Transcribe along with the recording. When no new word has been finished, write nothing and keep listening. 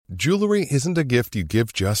Jewelry isn't a gift you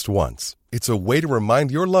give just once. It's a way to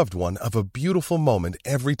remind your loved one of a beautiful moment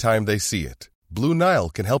every time they see it. Blue Nile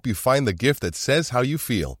can help you find the gift that says how you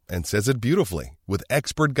feel and says it beautifully, with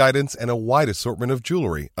expert guidance and a wide assortment of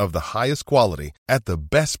jewelry of the highest quality at the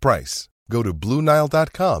best price. Go to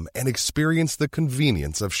BlueNile.com and experience the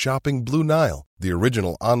convenience of shopping Blue Nile, the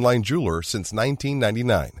original online jeweler since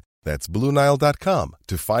 1999. That's BlueNile.com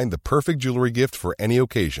to find the perfect jewelry gift for any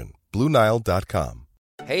occasion. BlueNile.com.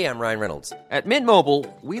 Hey, I'm Ryan Reynolds. At Mint Mobile,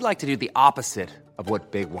 we like to do the opposite of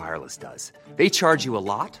what Big Wireless does. They charge you a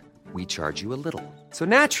lot, we charge you a little. So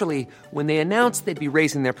naturally, when they announced they'd be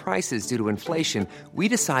raising their prices due to inflation, we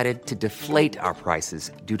decided to deflate our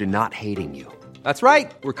prices due to not hating you. That's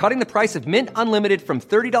right. We're cutting the price of Mint Unlimited from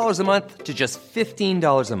 $30 a month to just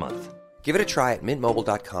 $15 a month. Give it a try at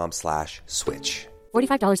mintmobile.com/switch.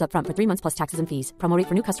 $45 up front for 3 months plus taxes and fees. Promo rate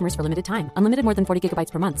for new customers for limited time. Unlimited more than 40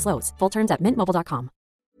 gigabytes per month slows. Full terms at mintmobile.com.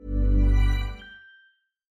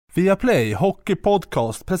 Viaplay Hockey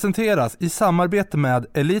Podcast presenteras i samarbete med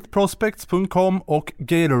eliteprospects.com och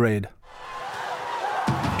Gatorade.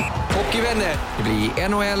 Hockeyvänner, det blir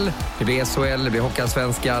NHL, det blir SHL, det blir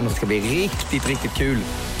Hockeyallsvenskan. Det ska bli riktigt, riktigt kul.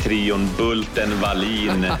 Trion Bulten,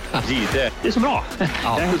 Wallin, Gide. Det är så bra.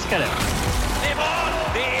 Ja. Jag älskar det. Det är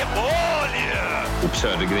mål! Och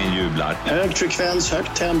Södergren jublar. Hög frekvens,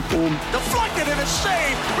 högt tempo. Deflected and a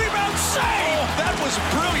save! Rebound save! That was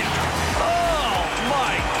brilliant! Oh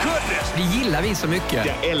my goodness! Det gillar vi så mycket.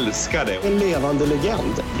 Jag älskar det. En levande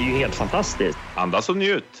legend. Det är ju helt fantastiskt. Andas och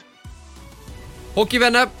njut.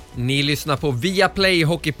 Hockeyvänner, ni lyssnar på Viaplay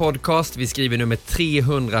Hockey Podcast. Vi skriver nummer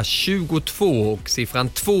 322 och siffran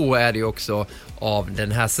 2 är det också av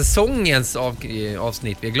den här säsongens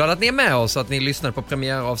avsnitt. Vi är glada att ni är med oss, att ni lyssnar på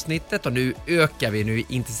premiäravsnittet, och nu ökar vi, nu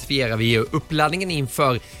intensifierar vi uppladdningen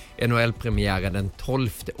inför NHL-premiären den 12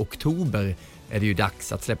 oktober. Är det ju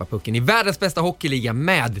dags att släppa pucken i världens bästa hockeyliga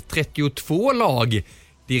med 32 lag.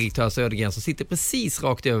 Direktör Södergren som sitter precis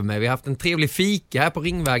rakt över mig. Vi har haft en trevlig fika här på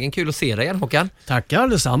Ringvägen. Kul att se dig igen, Håkan. Tackar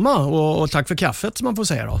detsamma, och tack för kaffet som man får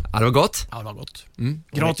säga då. Ja, det var gott. Ja, det var gott.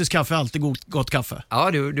 Gratis kaffe, alltid gott kaffe.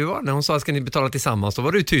 Ja, du var, när hon sa att ska ni betala tillsammans, då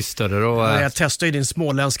var du tyst. Jag testade ju din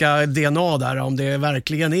småländska DNA där, om det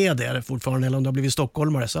verkligen är det fortfarande eller om du har blivit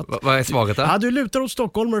stockholmare. Så att... Vad är svaret då? Ja, du lutar åt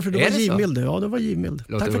stockholmare för du var givmild. Ja, du var givmild.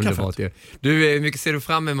 Tack för kaffet. Ju. Du, hur mycket ser du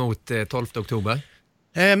fram emot 12 oktober?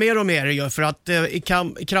 Mer och mer, för att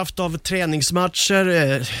i kraft av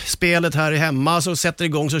träningsmatcher, spelet här hemma så sätter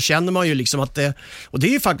igång, så känner man ju liksom att och det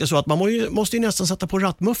är ju faktiskt så att man måste ju nästan sätta på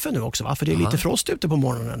rattmuffen nu också, va? För det är lite frost ute på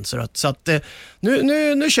morgonen, så att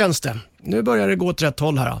nu känns det. Nu börjar det gå åt rätt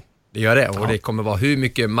håll här. Det gör det, och det kommer vara hur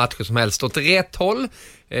mycket matcher som helst åt rätt håll.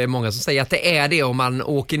 Många som säger att det är det om man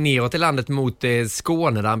åker neråt i landet mot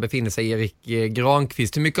Skåne där han befinner sig, Erik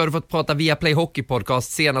Granqvist. Hur mycket har du fått prata via Play Hockey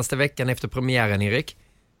Podcast senaste veckan efter premiären, Erik?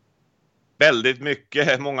 Väldigt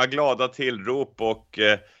mycket, många glada tillrop, och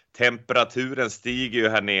temperaturen stiger ju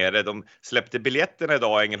här nere. De släppte biljetterna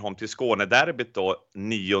idag, Ängelholm till Skånederbyt då,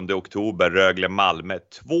 9 oktober, Rögle-Malmö.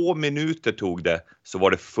 2 minuter tog det, så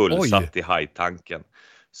var det fullsatt i hajtanken.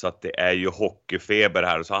 Så att det är ju hockeyfeber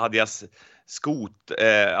här. Och så hade jag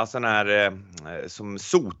alltså den här som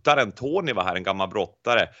sotaren Tony var här, en gammal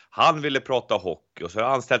brottare. Han ville prata hockey, och så har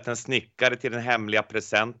jag anställt en snickare till den hemliga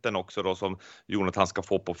presenten också då, som Jonathan ska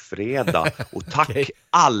få på fredag. Och tack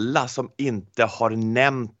alla som inte har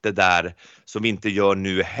nämnt det där, som vi inte gör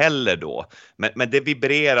nu heller då. Men det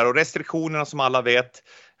vibrerar, och restriktionerna som alla vet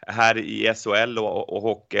här i SHL och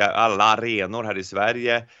hockey, alla arenor här i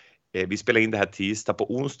Sverige. Vi spelar in det här tisdag.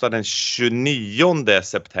 På onsdag den 29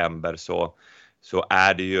 september så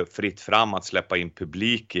är det ju fritt fram att släppa in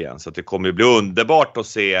publik igen. Så det kommer bli underbart att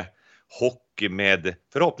se hockey med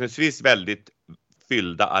förhoppningsvis väldigt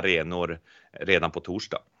fyllda arenor redan på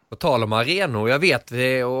torsdag. På tal om arenor, jag vet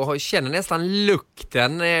och känner nästan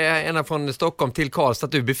lukten ända från Stockholm till Karlstad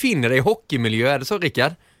att du befinner dig i hockeymiljö. Är det så,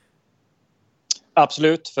 Rickard?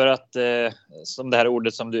 Absolut, för att som det här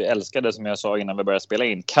ordet som du älskade, som jag sa innan vi började spela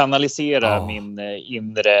in, kanalisera min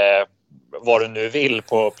inre, vad du nu vill,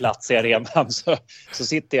 på plats i arenan, så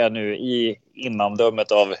sitter jag nu i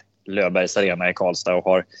innandömet av Löfbergs arena i Karlstad och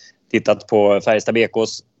har tittat på Färjestad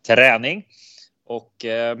BKs träning, och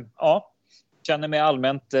känner mig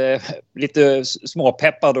allmänt lite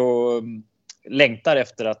småpeppad och längtar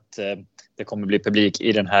efter att det kommer bli publik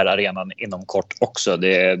i den här arenan inom kort också.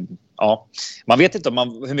 Man vet inte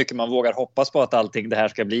hur mycket man vågar hoppas på att allting det här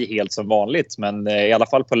ska bli helt som vanligt, men i alla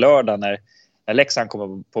fall på lördag när Leksand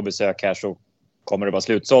kommer på besök här, så kommer det vara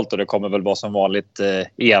slutsålt, och det kommer väl vara som vanligt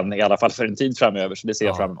igen, i alla fall för en tid framöver, så det ser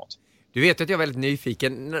jag fram emot. Du vet att jag är väldigt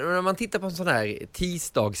nyfiken. När man tittar på en sån här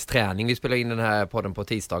tisdagsträning, vi spelar in den här podden på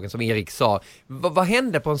tisdagen som Erik sa. Vad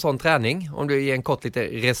hände på en sån träning? Om du ger en kort lite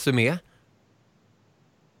resumé.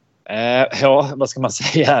 Ja, vad ska man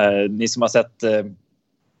säga? Ni som har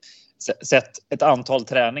sett ett antal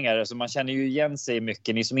träningar, så man känner ju igen sig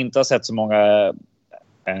mycket. Ni som inte har sett så många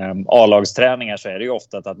A-lagsträningar, så är det ju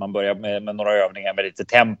ofta att man börjar med några övningar med lite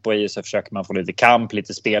tempo i, så försöker man få lite kamp,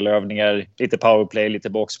 lite spelövningar, lite powerplay, lite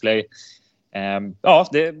boxplay. Ja,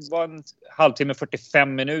 det var en halvtimme,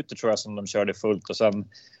 45 minuter tror jag som de körde fullt, och sen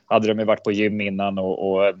hade de ju varit på gym innan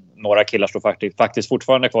och några killar står faktiskt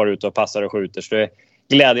fortfarande kvar ute och passar och skjuter, så det är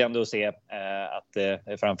glädjande att se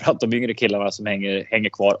att framförallt de yngre killarna som hänger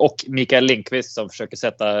kvar, och Mikael Lindqvist som försöker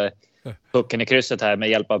sätta pucken i krysset här med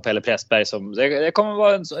hjälp av Pelle Pressberg. Det kommer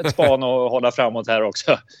vara ett span att hålla framåt här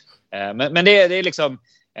också. Men det är liksom,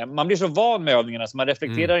 man blir så van med övningarna så man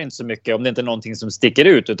reflekterar inte så mycket om det inte är någonting som sticker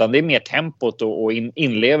ut, utan det är mer tempot och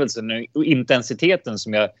inlevelsen och intensiteten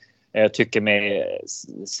som jag tycker mig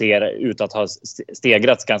ser ut att ha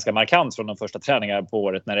stegrats ganska markant från de första träningarna på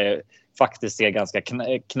året, när det faktiskt ser ganska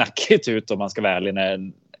knackigt ut om man ska vara ärlig,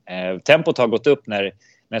 när tempot har gått upp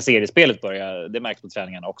när seriespelet börjar. Det märks på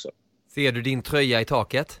träningarna också. Ser du din tröja i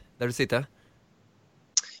taket där du sitter?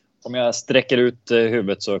 Om jag sträcker ut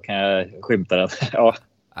huvudet så kan jag skymta den. Ja.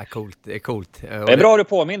 Coolt, det är coolt. Det är bra att du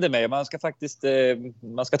påminner mig. Man ska faktiskt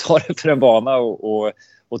man ska ta det för en vana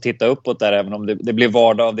och titta uppåt där. Även om det blir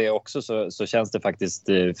vardag av det också, så känns det faktiskt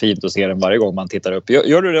fint att se den varje gång man tittar upp.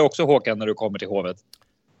 Gör du det också, Håkan, när du kommer till Hovet?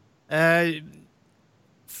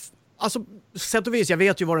 Alltså, sätt och vis, jag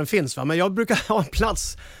vet ju var den finns, va? Men jag brukar ha en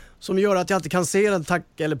plats som gör att jag inte kan se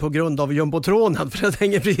den på grund av jumbotronen, för den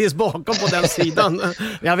hänger precis bakom på den sidan.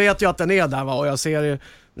 Jag vet ju att den är där, va? Och jag ser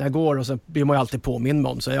när jag går, och så blir man ju alltid påminn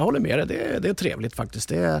om. Så jag håller med dig, det är trevligt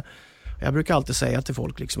faktiskt. Jag brukar alltid säga till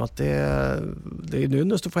folk liksom att det är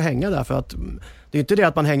nynnes att få hänga där, för att det är inte det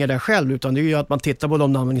att man hänger där själv, utan det är ju att man tittar på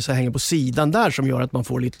de namnen som hänger på sidan där, som gör att man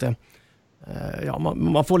får lite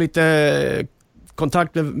man får lite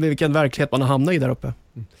kontakt med vilken verklighet man har hamnat i där uppe.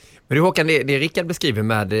 Men du Håkan, det Rickard beskriver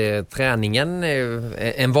med träningen,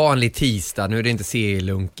 en vanlig tisdag, nu är det inte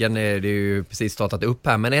serielunken, det är ju precis startat upp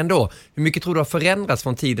här, men ändå, hur mycket tror du har förändrats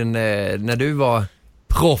från tiden när du var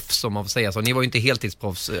proffs, om man får säga så? Ni var ju inte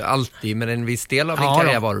heltidsproffs alltid, men en viss del av din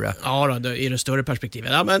karriär var du det. Ja då, i det större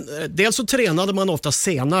perspektivet. Ja, men dels så tränade man ofta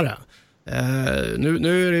senare.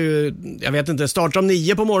 Nu är det ju, jag vet inte, startar de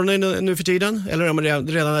 9 på morgonen nu för tiden, eller om det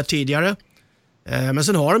redan är tidigare. Men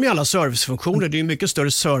sen har de ju alla servicefunktioner. Det är ju mycket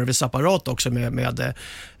större serviceapparat också med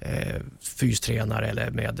fystränare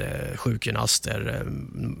eller med sjukgymnaster.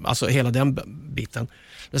 Alltså hela den biten.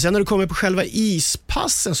 Men sen när du kommer på själva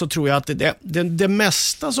ispassen, så tror jag att det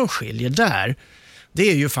mesta som skiljer där,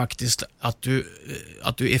 det är ju faktiskt att du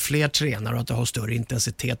är fler tränare och att du har större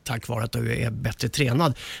intensitet tack vare att du är bättre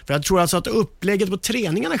tränad. För jag tror alltså att upplägget på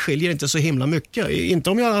träningarna skiljer inte så himla mycket. Inte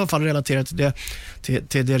om jag i alla fall relaterar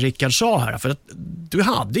till det Rickard sa här. För att du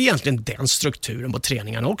hade egentligen den strukturen på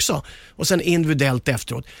träningarna också. Och sen individuellt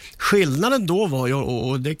efteråt. Skillnaden då var ju,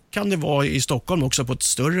 och det kan det vara i Stockholm också på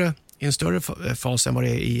i en större fas än vad det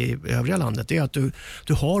är i övriga landet, det är att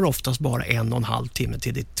du har oftast bara 1,5 timme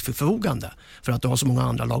till ditt förfogande, för att du har så många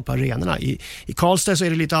andra lag på arenorna. I Karlstad så är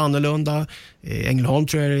det lite annorlunda, i Ängelholm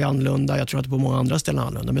tror jag det är annorlunda, jag tror att det på många andra ställen är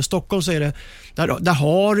annorlunda, men i Stockholm så är det, där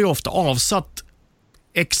har du ofta avsatt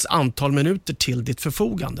x antal minuter till ditt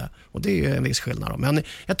förfogande, och det är ju en viss skillnad. Men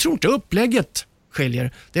jag tror inte upplägget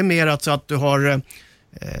skiljer, det är mer att du har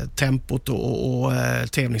tempot och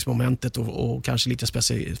tävlingsmomentet och kanske lite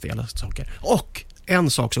speciella saker. Och en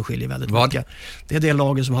sak som skiljer väldigt mycket, det är det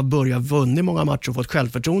laget som har börjat vunnit många matcher och fått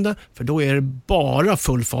självförtroende, för då är det bara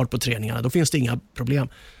full fart på träningarna. Då finns det inga problem.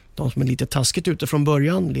 De som är lite taskigt ute från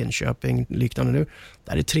början, Linköping liknande nu,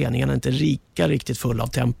 där är träningarna inte riktigt fulla av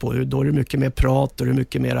tempo. Då är det mycket mer prat och det är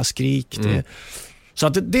mycket mer skrik. Så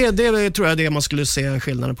att det tror jag är det man skulle se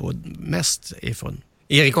skillnaden på mest ifrån.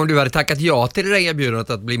 Erik, om du hade tackat ja till det där erbjudandet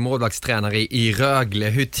att bli målvaktstränare i Rögle,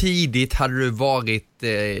 hur tidigt hade du varit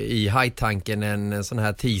i hajtanken en sån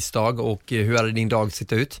här tisdag, och hur hade din dag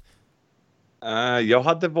sett ut? Jag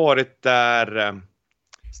hade varit där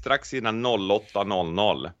strax innan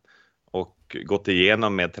 08:00 och gått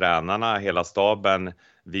igenom med tränarna, hela staben,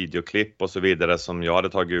 videoklipp och så vidare som jag hade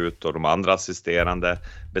tagit ut, och de andra assisterande,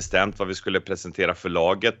 bestämt vad vi skulle presentera för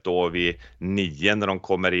laget då vid 9 när de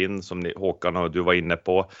kommer in, som Håkan och du var inne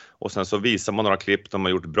på, och sen så visar man några klipp de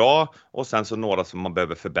har gjort bra, och sen så några som man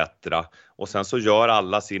behöver förbättra, och sen så gör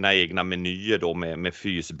alla sina egna menyer då med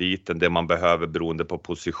fysbiten, det man behöver beroende på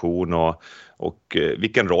position och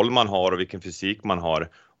vilken roll man har och vilken fysik man har.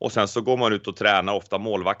 Och sen så går man ut och tränar, ofta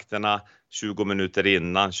målvakterna 20 minuter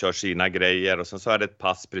innan, kör sina grejer och sen så är det ett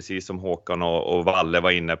pass precis som Håkan och Valle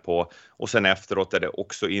var inne på. Och sen efteråt är det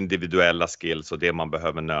också individuella skills och det man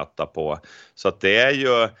behöver nöta på. Så att det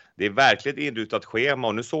är verkligen inrutat schema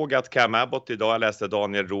och nu såg jag att Cam Abbott idag, jag läste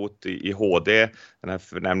Daniel Roth i HD, den här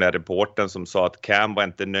förnämliga reporten som sa att Cam var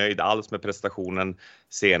inte nöjd alls med prestationen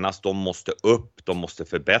senast. De måste upp, de måste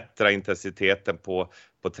förbättra intensiteten på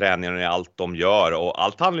träningen i allt de gör och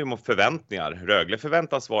allt handlar ju om förväntningar. Rögle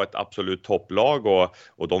förväntas vara ett absolut topplag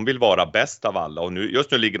och de vill vara bäst av alla och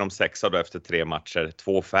just nu ligger de 6 då efter 3 matcher,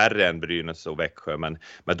 2 färre än Brynäs och Växjö, men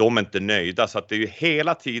de är inte nöjda så att det är ju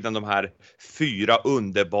hela tiden de här 4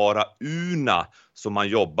 underbara urna som man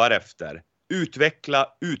jobbar efter. Utveckla,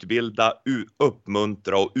 utbilda,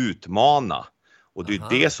 uppmuntra och utmana. Och det är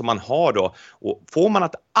det som man har då. Och får man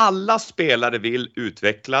att alla spelare vill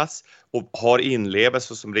utvecklas och har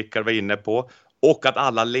inlevelse som Rickard var inne på och att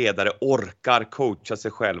alla ledare orkar coacha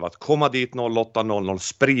sig själva, att komma dit 08:00,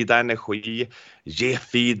 sprida energi, ge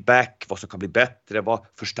feedback, vad som kan bli bättre,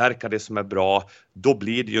 förstärka det som är bra, då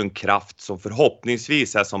blir det ju en kraft som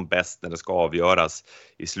förhoppningsvis är som bäst när det ska avgöras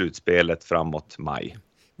i slutspelet framåt maj.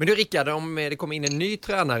 Men du Rickard, om det kommer in en ny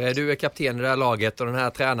tränare, du är kapten i det här laget och den här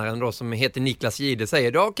tränaren då som heter Niklas Gide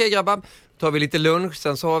säger då okej grabbar, då tar vi lite lunch,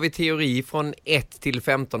 sen så har vi teori från 1 till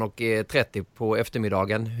 15:30 på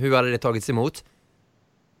eftermiddagen. Hur hade det tagits emot?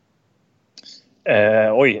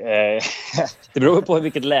 Det beror på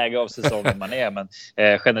vilket läge av säsongen man är, men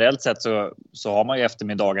generellt sett så har man ju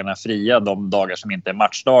eftermiddagarna fria de dagar som inte är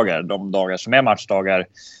matchdagar. De dagar som är matchdagar,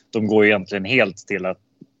 de går ju egentligen helt till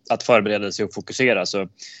att förbereda sig och fokusera. Så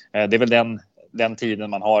det är väl den tiden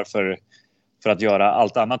man har för att göra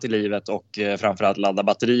allt annat i livet och framförallt ladda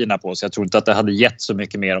batterierna på. Så jag tror inte att det hade gett så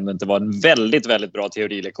mycket mer om det inte var en väldigt, väldigt bra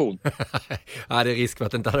teorilektion. Ja, det är risk för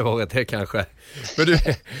att det inte hade varit det kanske. Men du,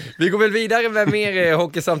 vi går väl vidare med mer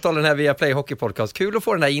hockeysamtalen här via Play Hockey Podcast. Kul att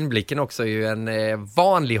få den här inblicken också i en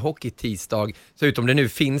vanlig hockeytisdag. Så utom det nu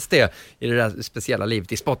finns det i det där speciella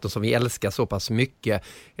livet i sporten som vi älskar så pass mycket.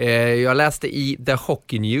 Jag läste i The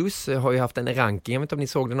Hockey News, har ju haft en ranking, jag vet inte om ni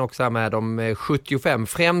såg den också här med de 75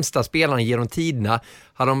 främsta spelarna genom tiderna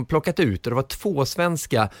hade de plockat ut och det var 2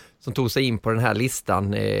 svenska som tog sig in på den här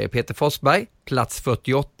listan. Peter Forsberg, plats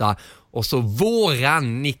 48 och så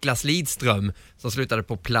våran Niklas Lidström som slutade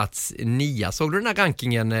på plats 9. Såg du den här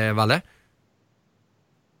rankingen, Valle?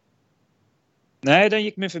 Nej, den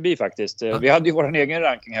gick mig förbi faktiskt. Vi hade ju vår egen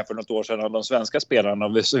ranking här för något år sedan av de svenska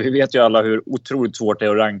spelarna så vi vet ju alla hur otroligt svårt det är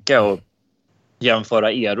att ranka och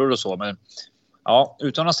jämföra eror och så, men ja,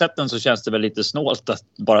 utan att ha sett den så känns det väl lite snålt att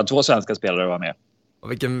bara 2 svenska spelare var med.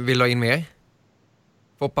 Och vilken vill du ha in mer?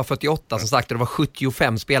 Foppa 48 som sagt, det var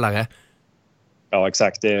 75 spelare. Ja,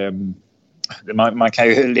 exakt. Man kan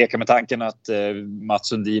ju leka med tanken att Mats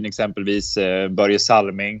Sundin exempelvis, Börje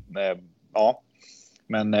Salming. Ja,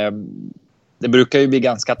 men det brukar ju bli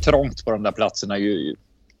ganska trångt på de där platserna.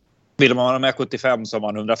 Vill man ha med 75 så har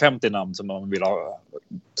man 150 namn som man vill ha,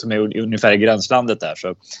 som är ungefär i gränslandet där.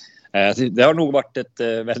 Så det har nog varit ett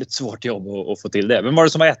väldigt svårt jobb att få till det. Vem var det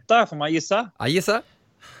som var etta? Får man gissa? Ja, gissa.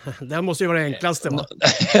 Det måste ju vara det enklaste.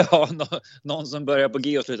 Ja, någon som börjar på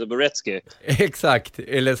G och slutar på Gretzky. Exakt,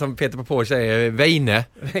 eller som Peter Popov säger, Weine.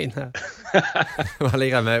 Man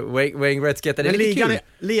lirar med Wayne Gretzky. Det är lite kul.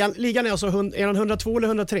 Ligan är alltså är den 102 eller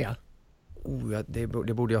 103? Det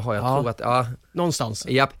borde jag ha. Jag tror att... Ja. Någonstans.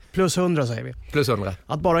 Japp. Plus 100 säger vi. Plus 100.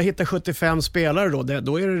 Att bara hitta 75 spelare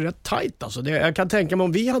då är det rätt tajt alltså. Jag kan tänka mig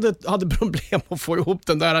om vi hade problem att få ihop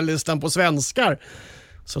den där listan på svenskar,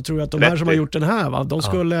 så tror jag att de här som har gjort den här, va?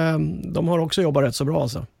 De har också jobbat rätt så bra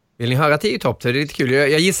alltså. Vill ni höra 10 topp? Det är lite kul.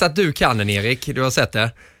 Jag gissar att du kan den, Erik. Du har sett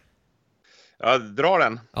det. Ja, dra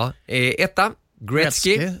den. Ja. Etta,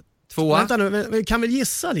 Gretzky. 2. Vänta nu, vi kan väl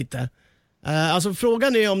gissa lite. Alltså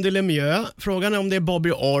frågan är om det är Lemieux, frågan är om det är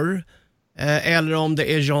Bobby Orr eller om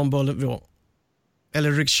det är Jean Beliveau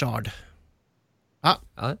eller Richard. Ja.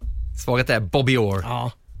 Svaret är Bobby Orr.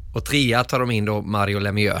 Ja. Och 3 tar de in då Mario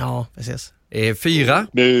Lemieux. Ja, precis. 4.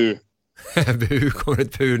 Bu. Bu, kommer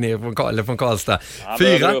ett bu ner från Karlstad.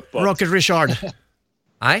 4. Rocket Richard.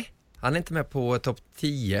 Nej, han är inte med på topp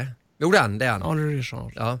 10. Jo, det är han. Ja, det är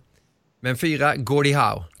Richard. Ja. Men 4, Gordie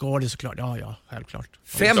Howe. Gordie såklart, ja, självklart.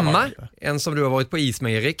 5, en som du har varit på is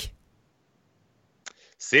med, Erik.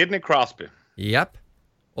 Sidney Crosby. Japp.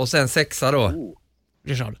 Och sen 6 då.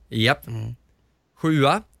 Richard. Japp. 7,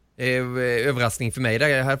 överraskning för mig. Där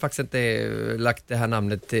jag har faktiskt inte lagt det här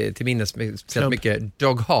namnet till minnes speciellt mycket.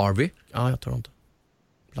 Doug Harvey. Ja, jag tror inte.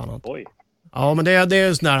 Bland annat. Oj. Ja, men det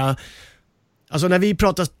är sån där... Alltså när vi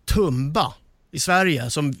pratar Tumba, i Sverige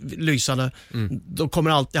som lysande, då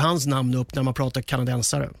kommer alltid hans namn upp när man pratar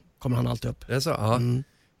kanadensare. Kommer han alltid upp. Det är så, ja.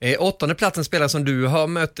 8:e platsen spelar som du har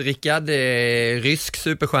mött, Rickard, rysk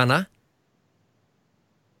superstjärna.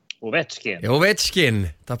 Ovechkin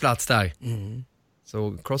tar plats där.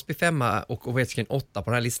 Så Crosby 5 och Ovechkin 8 på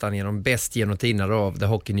den här listan genom bäst genom tiderna då av The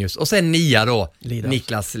Hockey News. Och sen 9 då,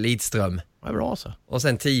 Niklas Lidström. Det är bra så. Och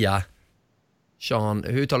sen 10, Sean,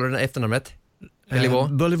 hur uttalar du det efternamnet?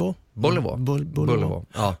 Bullivo.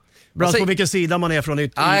 Ja. Bra på vilken sida man är från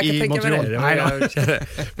i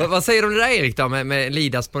Montreal. Vad säger du om det där, Erik, då, med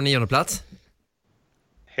Lidas på 9:e plats?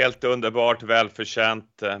 Helt underbart,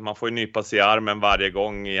 välförtjänt. Man får ju nypa sig i armen varje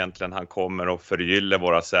gång egentligen han kommer och förgyller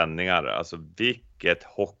våra sändningar. Alltså vilket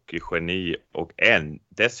hockeygeni och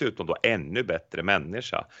dessutom då ännu bättre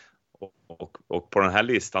människa. Och på den här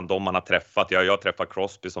listan, de man har träffat, jag träffar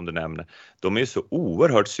Crosby som du nämner, de är ju så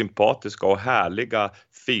oerhört sympatiska och härliga,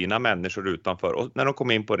 fina människor utanför. Och när de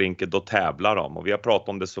kommer in på rinken, då tävlar de. Och vi har pratat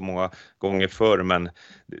om det så många gånger förr, men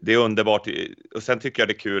det är underbart. Och sen tycker jag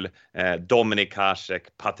det är kul, Dominik Hasek,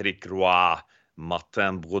 Patrick Roy,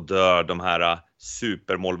 Martin Brodeur, de här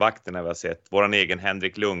supermålvakterna vi har sett. Våran egen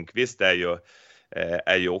Henrik Lundqvist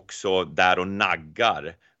är ju också där och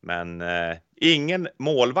naggar. Men ingen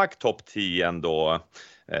målvakt topp 10 ändå.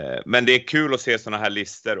 Men det är kul att se såna här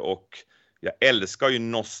listor och jag älskar ju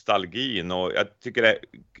nostalgin och jag tycker det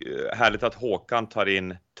är härligt att Håkan tar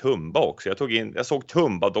in Tumba också. Jag såg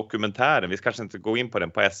Tumba-dokumentären, vi ska kanske inte gå in på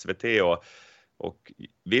den på SVT och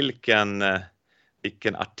vilken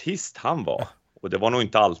artist han var. Och det var nog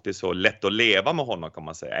inte alltid så lätt att leva med honom kan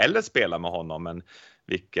man säga, eller spela med honom, men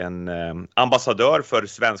vilken ambassadör för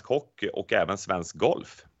svensk hockey och även svensk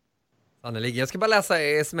golf. Jag ska bara läsa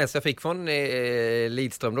sms jag fick från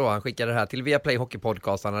Lidström då. Han skickade det här till Viaplay Hockey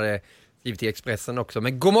Podcast. Han hade skrivit till Expressen också.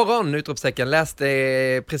 Men god morgon, utropstecken.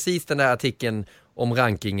 Läste precis den där artikeln om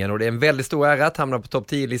rankingen. Och det är en väldigt stor ära att hamna på topp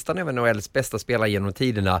 10-listan över NHLs bästa spelare genom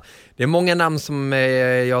tiderna. Det är många namn som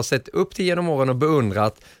jag har sett upp till genom åren och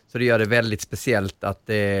beundrat. Så det gör det väldigt speciellt att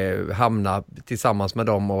hamna tillsammans med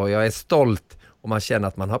dem. Och jag är stolt om man känner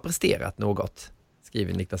att man har presterat något.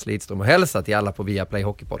 Skriver Niklas Lidström och hälsa till alla på Viaplay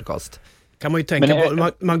Hockey Podcast. Kan man ju tänka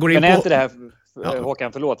på, man går in men på... Inte det här,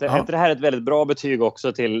 Håkan, förlåt. Är inte det här ett väldigt bra betyg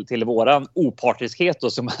också till våran opartiskhet då,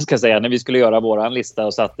 som man ska säga, när vi skulle göra våran lista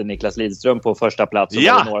och satte Niklas Lidström på första plats och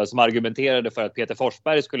var det några som argumenterade för att Peter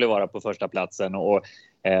Forsberg skulle vara på första platsen och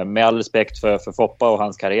med all respekt för Foppa och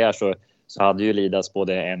hans karriär så hade ju Lidas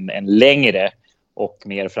både en längre och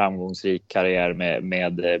mer framgångsrik karriär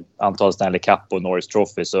med antal Stanley Cup och Norris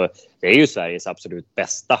Trophy. Så det är ju Sveriges absolut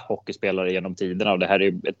bästa hockeyspelare genom tiderna. Och det här är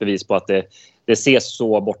ju ett bevis på att det ses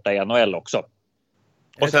så borta i NHL också.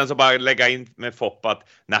 Och sen så bara lägga in med Foppa att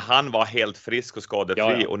när han var helt frisk och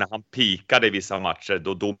skadefri och när han pikade i vissa matcher,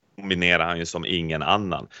 då dominerade han ju som ingen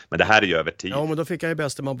annan. Men det här är ju över tid. Ja, men då fick han ju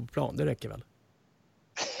bästa man på plan. Det räcker väl.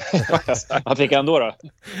 Vad fick han då?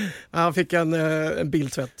 Han fick en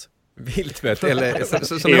biltvätt. Viltvätt,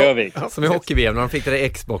 eller som i hockey-VM när de fick det där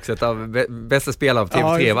Xboxet av bästa spelare av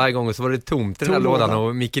TV3 varje gång och så var det tomt i den här lådan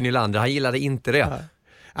och Micke Nylander, han gillade inte det.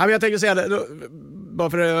 Ja, men jag tänkte säga det, bara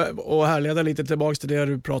för att härleda lite tillbaka till det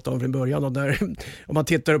du pratade om från början. Och där, om man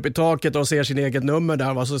tittar upp i taket och ser sin eget nummer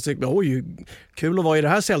där, så tycker man, oj, kul att vara i det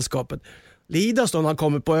här sällskapet. Lidas då när han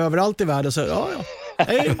kommer på överallt i världen så jag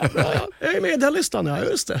är med i den listan,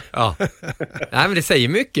 just det. Ja. Nej, men det säger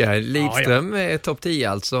mycket. Lidström är topp 10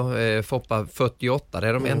 alltså, Foppa 48, det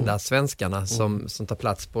är de enda svenskarna som tar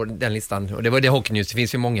plats på den listan. Och det var det Hockey News, det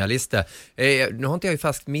finns ju många listor. Nu har inte jag ju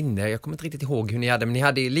fast minne, jag kommer inte riktigt ihåg hur ni hade, men ni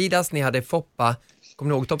hade Lidas, ni hade Foppa.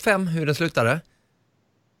 Kommer ni ihåg topp 5, hur den slutade?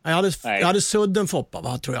 Jag hade Sudden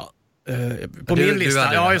Foppa, tror jag. På min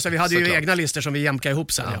lista. Just det, vi hade ju egna listor som vi jämkade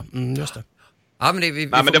ihop sen. Just det. Ja, men det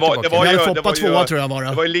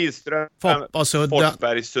var ju Lidström,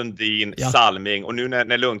 Forsberg, Sundin, Salming och nu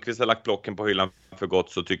när Lundqvist har lagt blocken på hyllan för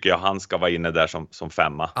gott så tycker jag han ska vara inne där som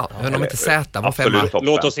femma. Ja, men om inte Zäta var femma.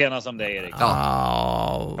 Låt oss enas om det, Erik.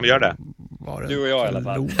 Ja. Gör det. Du och jag i alla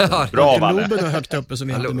fall. Bra, Valle. Loben var högt uppe som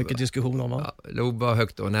vi hade mycket diskussion om. Lob var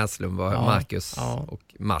högt och Näslund var Marcus och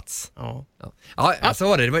Mats. Ja, så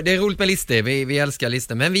var det. Det är roligt med listor. Vi älskar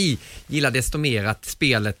listor. Men vi gillar desto mer att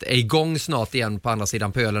spelet är igång snart igen på andra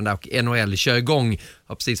sidan pölen där och NHL kör igång.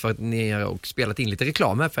 Har precis varit ner och spelat in lite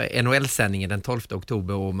reklam här för NHL-sändningen den 12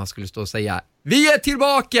 oktober och man skulle stå och säga vi är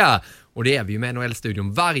tillbaka! Och det är vi ju med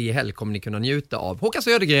NHL-studion. Varje helg kommer ni kunna njuta av Håkan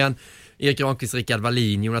Södergren, Erik Granqvist, Rickard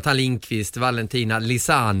Wallin, Jonathan Lindqvist, Valentina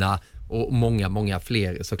Lisana och många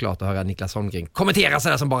fler såklart att höra Niklas Holmgren kommentera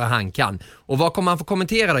sådär som bara han kan. Och vad kommer han få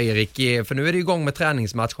kommentera då, Erik? För nu är det igång med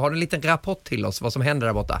träningsmatch. Har du en liten rapport till oss vad som händer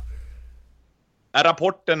där borta?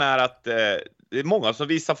 Rapporten är att det är många som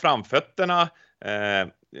visar framfötterna.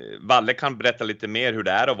 Valle kan berätta lite mer hur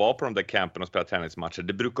det är att vara på de där campen och spela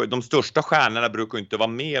träningsmatcher. De största stjärnorna brukar inte vara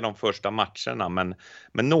med i de första matcherna, men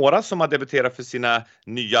några som har debuterat för sina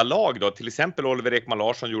nya lag då, till exempel Oliver Ekman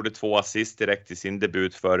Larsson gjorde 2 assist direkt i sin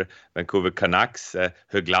debut för Vancouver Canucks.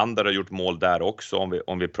 Höglander har gjort mål där också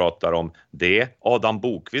om vi pratar om det. Adam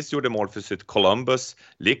Bokvist gjorde mål för sitt Columbus,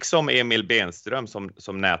 liksom Emil Benström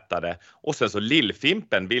som nätade. Och sen så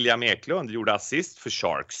Lillfimpen, William Eklund, gjorde assist för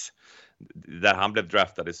Sharks, där han blev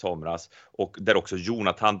draftad i somras, och där också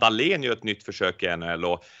Jonathan Dahlén gör ett nytt försök i NHL,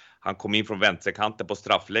 och han kom in från vänsterkanten på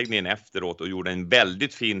straffläggningen efteråt och gjorde en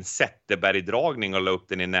väldigt fin Zetterberg-dragning och la upp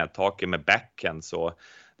den i nättaket med backhand. Så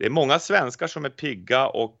det är många svenskar som är pigga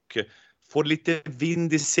och får lite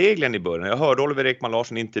vind i seglen i början. Jag hörde Oliver Ekman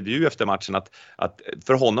Larsson i intervju efter matchen att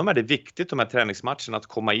för honom är det viktigt, de här träningsmatcherna, att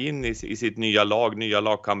komma in i sitt nya lag, nya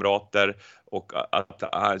lagkamrater, och att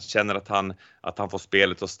han känner att han får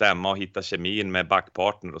spelet att stämma och hitta kemin med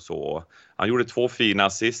backpartner och så. Han gjorde 2 fina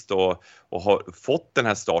assist och har fått den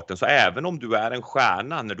här starten. Så även om du är en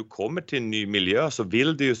stjärna, när du kommer till en ny miljö, så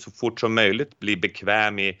vill du ju så fort som möjligt bli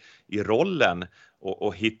bekväm i rollen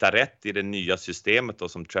och hitta rätt i det nya systemet då,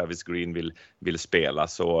 som Travis Green vill spela.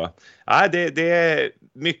 Så det är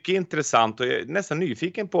mycket intressant, och jag är nästan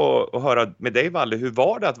nyfiken på att höra med dig, Valle, hur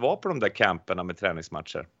var det att vara på de där camperna med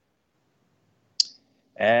träningsmatcher?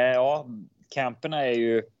 Ja, camperna är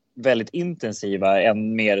ju väldigt intensiva,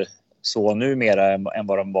 än mer så numera än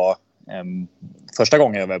vad de var första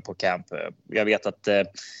gången jag var på camp. Jag vet att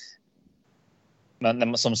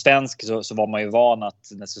men som svensk så var man ju van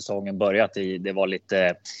att när säsongen börjat det var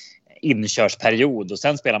lite inkörsperiod och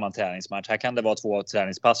sen spelar man träningsmatch. Här kan det vara 2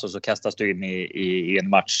 träningspass och så kastas du in i en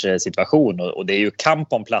matchsituation, och det är ju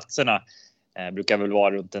kamp om platserna. Brukar väl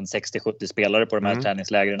vara runt en 60-70 spelare på de här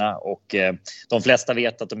träningslägren, och de flesta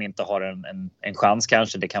vet att de inte har en chans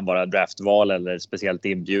kanske. Det kan vara draftval eller speciellt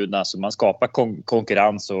inbjudna, så man skapar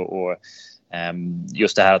konkurrens och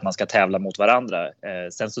just det här att man ska tävla mot varandra.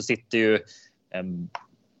 Sen så sitter ju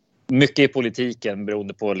mycket i politiken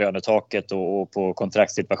beroende på lönetaket och på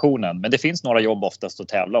kontraktssituationen. Men det finns några jobb oftast att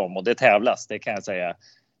tävla om, och det tävlas, det kan jag säga.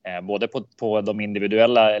 Både på de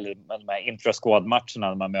individuella eller de här intra-squad-matcherna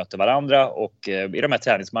när man möter varandra, och i de här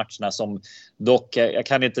träningsmatcherna som dock, jag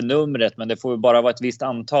kan inte numret, men det får bara vara ett visst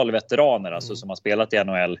antal veteraner alltså, som har spelat i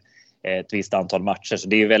NHL ett visst antal matcher. Så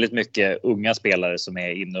det är ju väldigt mycket unga spelare som är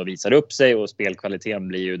inne och visar upp sig, och spelkvaliteten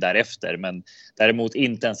blir ju därefter. Men däremot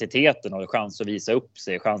intensiteten och chans att visa upp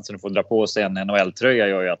sig, chansen att få dra på sig en NHL-tröja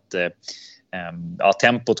gör ju att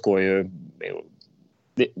tempot går ju...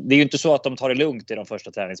 Det är ju inte så att de tar det lugnt i de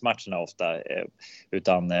första träningsmatcherna ofta,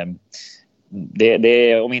 utan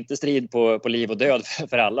det är, om inte strid på liv och död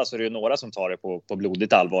för alla, så är det ju några som tar det på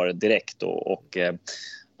blodigt allvar direkt, och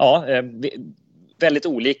väldigt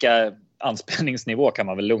olika anspänningsnivå kan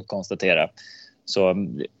man väl lugnt konstatera. Så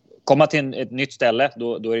komma till ett nytt ställe,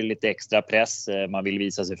 då är det lite extra press. Man vill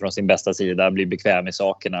visa sig från sin bästa sida, bli bekväm i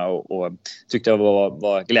sakerna, och tyckte jag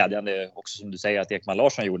var glädjande också, som du säger, att Ekman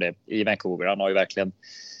Larsson gjorde i Vancouver. Han har ju verkligen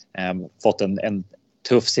fått en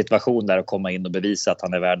tuff situation där, att komma in och bevisa att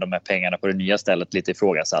han är värd de här pengarna på det nya stället, lite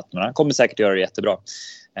ifrågasatt. Men han kommer säkert göra det jättebra.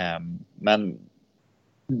 Men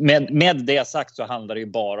med det sagt så handlar det ju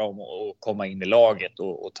bara om att komma in i laget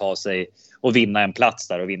och ta sig och vinna en plats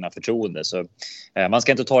där och vinna förtroende. Så man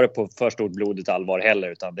ska inte ta det på för stort blodigt allvar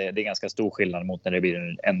heller, utan det är ganska stor skillnad mot när det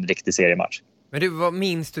blir en riktig seriematch. Men du, vad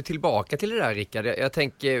minns du tillbaka till det där, Rickard? Jag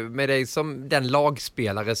tänker med dig som den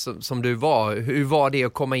lagspelare som du var. Hur var det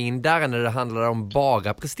att komma in där när det handlade om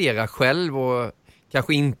bara prestera själv och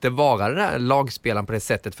kanske inte vara den där lagspelaren på det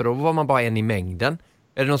sättet? För då var man bara en i mängden.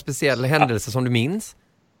 Är det någon speciell händelse som du minns?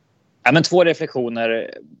 Ja, men 2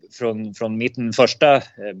 reflektioner från min första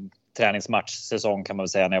träningsmatchsäsong kan man väl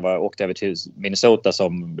säga, när jag åkte över till Minnesota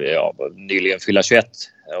som nyligen fyllde 21.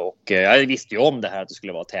 Och jag visste ju om det här att det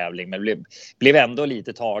skulle vara tävling, men blev ändå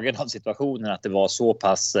lite tagen av situationen att det var så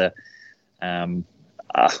pass,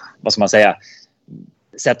 vad ska man säga,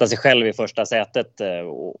 sätta sig själv i första sätet,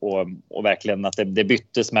 och verkligen att det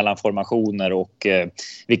byttes mellan formationer och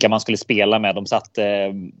vilka man skulle spela med. De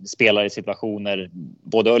satte spelare i situationer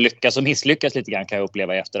både att lyckas och misslyckas lite grann, kan jag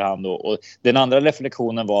uppleva i efterhand. Och den andra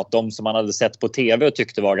reflektionen var att de som man hade sett på tv och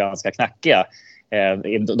tyckte var ganska knackiga,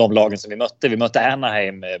 i de lagen som vi mötte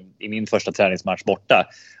Anaheim i min första träningsmatch borta,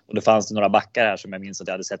 och det fanns några backar här som jag minns att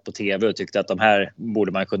jag hade sett på tv och tyckte att de här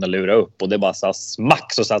borde man kunna lura upp, och det bara så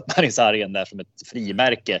smack så satt man i sargen där som ett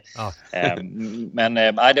frimärke. Men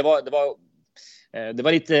det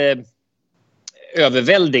var lite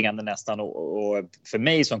överväldigande nästan och för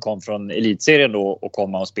mig som kom från elitserien då och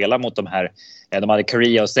komma och spela mot de här, de hade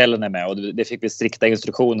Korea och Stellene med och det fick vi strikta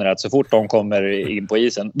instruktioner att så fort de kommer in på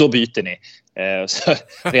isen, då byter ni. Så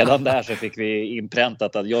redan där så fick vi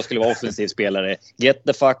inpräntat att jag skulle vara offensiv spelare. Get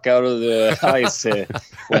the fuck out of the ice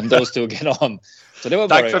when those two get on. Så det var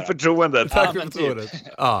Tack för förtroendet. Tack för förtroendet.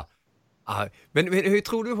 Ja. Ja. Men hur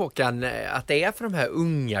tror du, Håkan, att det är för de här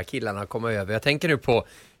unga killarna att komma över? Jag tänker nu på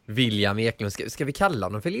William Eklund. Ska vi kalla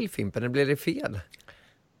honom för Lillfimpen, eller blir det fel?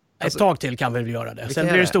 Ett tag till kan vi väl göra det. Sen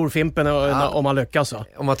blir det Storfimpen om man lyckas så.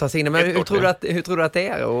 Om man tar sig in. Men hur tror du att det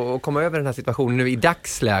är att komma över den här situationen nu i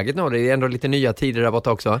dagsläget? Det är ändå lite nya tider där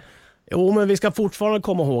borta också. Jo, men vi ska fortfarande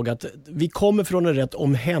komma ihåg att vi kommer från en rätt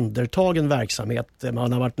omhändertagen verksamhet.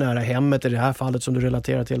 Man har varit nära hemmet i det här fallet som du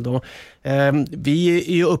relaterar till då. Vi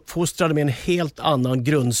är ju uppfostrade med en helt annan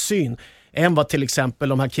grundsyn än vad till exempel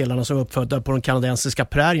de här killarna som är uppfödda på den kanadensiska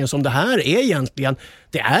prärien, som det här är egentligen,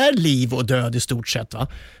 det är liv och död i stort sett, va?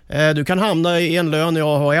 Du kan hamna i en lön i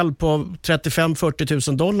AHL på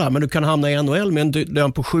 $35-40 000, men du kan hamna i NHL med en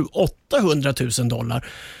lön på $700-800 000.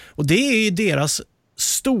 Och det är ju deras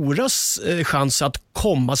stora chans att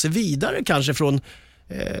komma sig vidare kanske från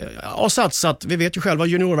satsat, vi vet ju själva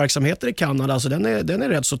juniorverksamheter i Kanada, alltså den är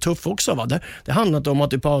rätt så tuff också, va? Det handlar inte om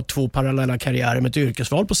att du har 2 parallella karriärer med ett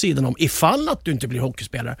yrkesval på sidan om ifall att du inte blir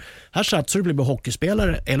hockeyspelare. Här satsar du blir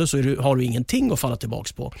hockeyspelare eller så har du ingenting att falla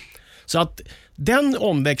tillbaks på. Så att den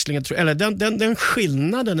omväxlingen, eller den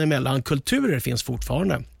skillnaden mellan kulturer finns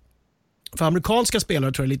fortfarande. För amerikanska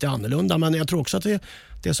spelare tror jag är lite annorlunda, men jag tror också att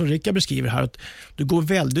det som Rickard beskriver här, att du går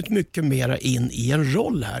väldigt mycket mera in i en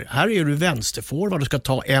roll här. Här är du vänsterforward, du ska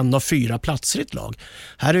ta 1 av 4 platser i ett lag.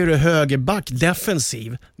 Här är du högerback,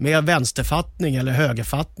 defensiv, med vänsterfattning eller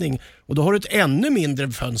högerfattning. Och då har du ett ännu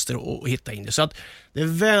mindre fönster att hitta in i. Så att det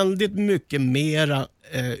är väldigt mycket mera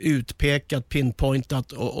utpekat,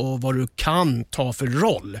 pinpointat och vad du kan ta för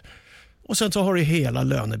roll. Och sen så har du hela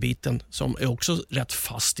lönebiten som är också rätt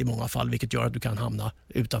fast i många fall, vilket gör att du kan hamna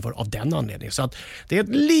utanför av den anledningen. Så att det är ett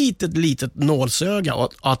litet nålsöga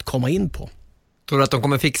att komma in på. Tror du att de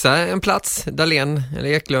kommer fixa en plats, Dahlén eller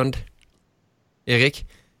Eklund? Erik?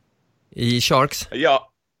 I Sharks?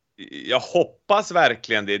 Ja, jag hoppas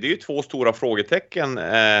verkligen det. Det är ju 2 stora frågetecken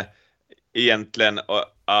egentligen.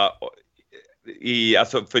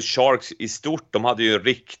 Alltså för Sharks i stort, de hade ju en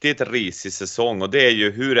riktigt risig säsong, och det är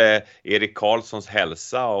ju hur är Erik Karlssons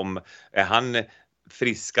hälsa, är han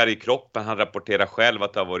friskare i kroppen? Han rapporterar själv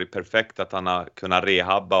att det har varit perfekt, att han har kunnat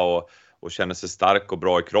rehabba och känner sig stark och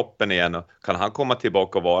bra i kroppen igen. Och kan han komma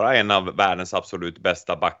tillbaka och vara en av världens absolut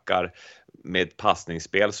bästa backar med ett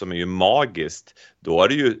passningsspel som är ju magiskt, då är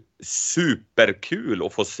det ju superkul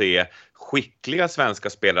att få se skickliga svenska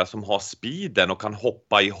spelare som har speeden och kan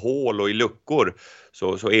hoppa i hål och i luckor,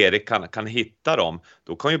 så Erik kan hitta dem.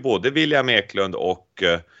 Då kan ju både William Eklund och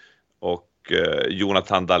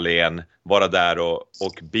Jonathan Dahlén vara där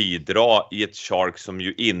och bidra i ett Shark som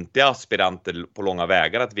ju inte är aspiranter på långa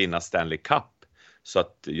vägar att vinna Stanley Cup. Så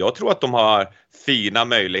att jag tror att de har fina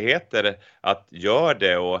möjligheter att göra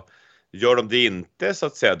det, och gör de det inte, så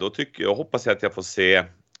att säga, då hoppas jag att jag får se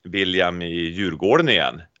William i Djurgården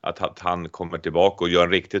igen. Att han kommer tillbaka och gör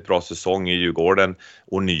en riktigt bra säsong i Djurgården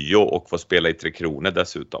och nio, och får spela i Tre Kronor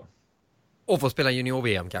dessutom. Och får spela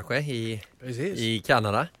junior-VM kanske i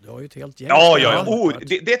Kanada. Det har ju ett helt Ja.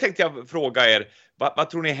 Det tänkte jag fråga er. Vad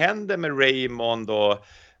tror ni händer med Raymond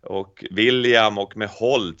och William och med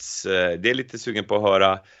Holtz? Det är lite sugen på att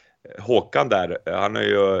höra Håkan där. Han har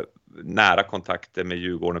ju nära kontakter med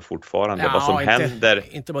Djurgården fortfarande. Vad som händer?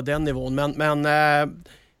 Inte på den nivån, men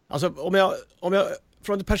alltså om jag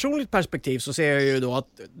från ett personligt perspektiv så ser jag ju då att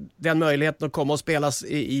den möjligheten att komma och spelas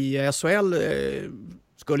i SHL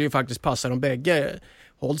skulle ju faktiskt passa de bägge.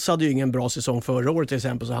 Holtz hade ju ingen bra säsong förra året till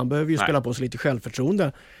exempel, så han behöver ju spela på sig lite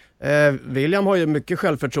självförtroende. William har ju mycket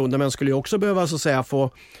självförtroende, men skulle ju också behöva så att säga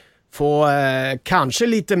få kanske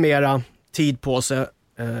lite mera tid på sig.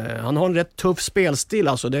 Han har en rätt tuff spelstil,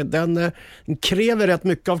 alltså den kräver rätt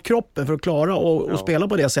mycket av kroppen för att klara och spela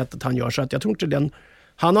på det sättet han gör, så att jag tror inte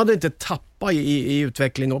han hade inte tappat i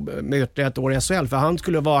utveckling med ytterligare ett år i SHL, för han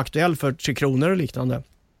skulle vara aktuell för 3 Kronor och liknande.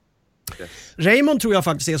 Yes. Raymond tror jag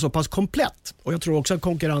faktiskt är så pass komplett, och jag tror också att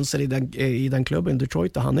konkurrensen i den klubben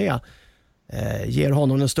Detroit där han är ger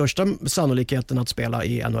honom den största sannolikheten att spela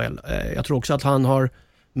i NHL. Jag tror också att han har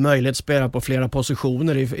möjlighet att spela på flera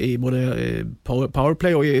positioner i både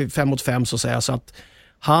powerplay och i 5-mot-5 så att säga, så att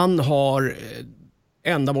han har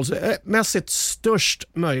ändamålsmässigt störst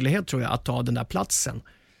möjlighet tror jag att ta den där platsen.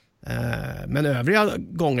 Men övriga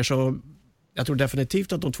gånger så jag tror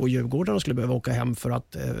definitivt att de 2 Djurgårdarna skulle behöva åka hem för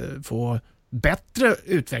att få bättre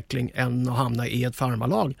utveckling än att hamna i ett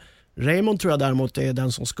farmarlag. Raymond tror jag däremot är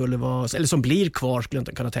den som skulle vara, eller som blir kvar, skulle jag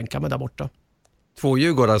inte kunna tänka mig där borta. 2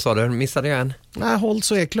 Djurgårdar sa du, missade jag en? Nej,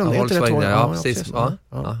 Holtz och Eklund, ja, är inte det 2? Ja, precis. Ja,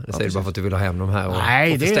 det säger bara för att du vill ha hem de här och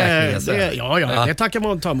nej, det det tackar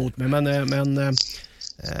man ta emot mig, men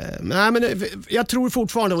jag tror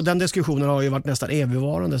fortfarande, och den diskussionen har ju varit nästan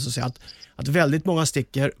evigvarande, så att säga, att väldigt många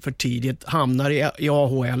sticker för tidigt, hamnar i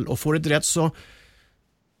AHL och får ett rätt så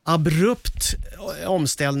abrupt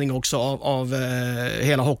omställning också av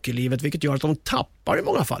hela hockeylivet, vilket gör att de tappar i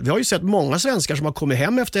många fall. Vi har ju sett många svenskar som har kommit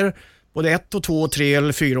hem efter både 1, 2, 3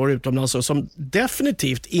 eller 4 år utomlands och som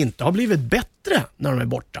definitivt inte har blivit bättre när de är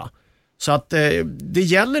borta. Så att det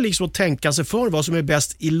gäller liksom att tänka sig för vad som är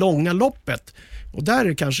bäst i långa loppet. Och där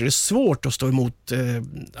är kanske det svårt att stå emot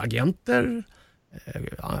agenter,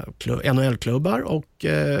 NHL-klubbar och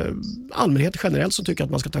allmänhet generellt som tycker att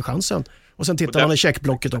man ska ta chansen. Och sen tittar man i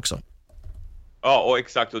checkblocket också. Ja, och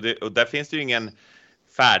exakt. Och där finns det ju ingen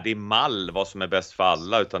färdig mall vad som är bäst för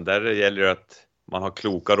alla, utan där gäller det att man har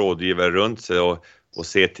kloka rådgivare runt sig och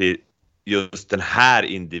se till just den här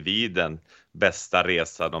individen bästa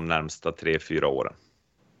resa de närmsta 3-4 åren.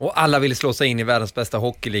 Och alla vill slå sig in i världens bästa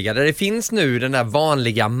hockeyliga. Där det finns nu den där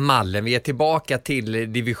vanliga mallen. Vi är tillbaka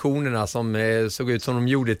till divisionerna som såg ut som de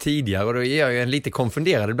gjorde tidigare. Och då är jag lite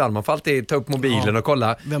konfunderad ibland. Man får alltid ta upp mobilen och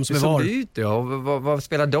kolla vem som är var. Ut, och vad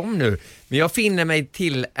spelar de nu? Men jag finner mig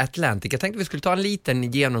till Atlantic. Jag tänkte vi skulle ta en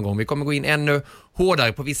liten genomgång. Vi kommer gå in ännu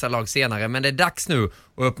hårdare på vissa lag senare. Men det är dags nu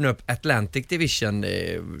att öppna upp Atlantic Division.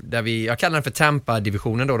 Där jag kallar den för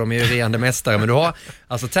Tampa-divisionen då. De är ju regerande mästare. Men du har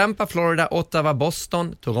alltså Tampa, Florida, Ottawa,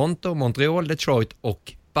 Boston, Toronto, Montreal, Detroit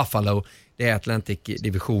och Buffalo. Det är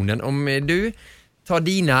Atlantic-divisionen. Om du tar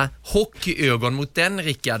dina hockeyögon mot den,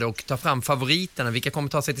 Rickard, och tar fram favoriterna, vilka kommer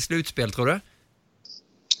ta sig till slutspel, tror du?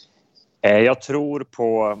 Jag tror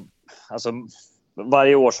på... Alltså,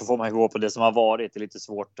 varje år så får man gå på det som har varit. Det är lite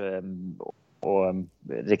svårt att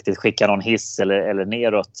riktigt skicka någon hiss eller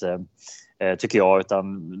neråt, tycker jag.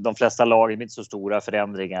 Utan de flesta lagen är inte så stora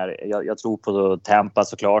förändringar. Jag tror på Tampa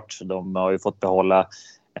såklart. De har ju fått behålla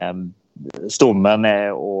stommen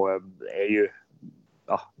och är ju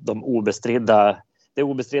de det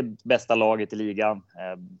obestritt bästa laget i ligan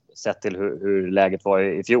sett till hur läget var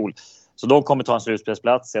i fjol. Så de kommer ta en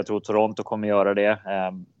slutspelsplats. Jag tror Toronto kommer göra det.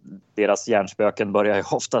 Deras hjärnspöken börjar ju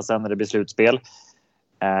ofta sen när det blir slutspel.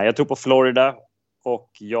 Jag tror på Florida och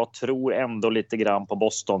jag tror ändå lite grann på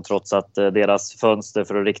Boston trots att deras fönster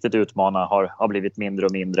för att riktigt utmana har blivit mindre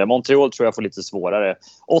och mindre. Montreal tror jag får lite svårare.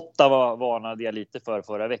 Ottawa varnade jag lite för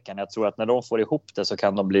förra veckan. Jag tror att när de får ihop det så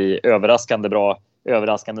kan de bli överraskande bra,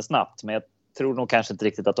 överraskande snabbt. Men jag tror nog kanske inte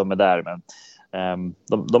riktigt att de är där. Men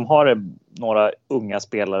de har några unga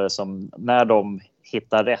spelare som när de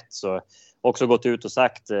hittar rätt så också gått ut och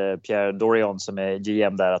sagt Pierre Dorion som är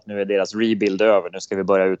GM där att nu är deras rebuild över, nu ska vi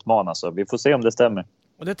börja utmana, så vi får se om det stämmer.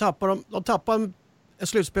 Och det de tappar en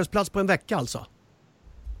slutspelsplats på en vecka alltså?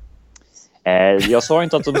 Jag sa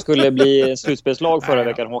inte att de skulle bli slutspelslag förra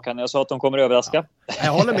veckan, Håkan. Jag sa att de kommer överraska.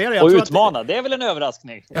 Jag håller med dig. Och utmana, det är väl en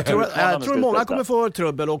överraskning. Jag tror många kommer få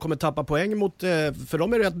trubbel och kommer tappa poäng mot, för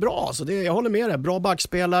de är rätt bra. Så jag håller med dig. Bra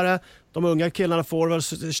backspelare. De unga killarna får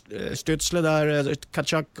Stützle där,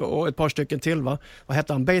 Kachak och ett par stycken till, va? Vad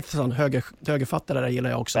heter han? Bateson, högerfattare där gillar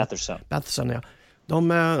jag också. Bateson, ja. De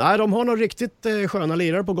har nog riktigt sköna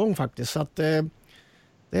lirare på gång faktiskt. Så att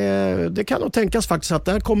det kan nog tänkas faktiskt att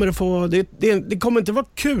där kommer det kommer inte vara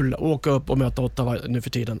kul att åka upp och möta Ottawa nu för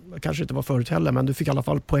tiden. Kanske inte var förut heller, men du fick i alla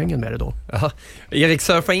fall poängen med det då. Aha. Erik,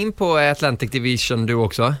 surfa in på Atlantic Division du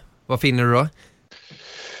också. Vad finner du då?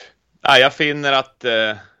 Ja, jag finner att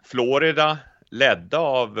Florida, ledda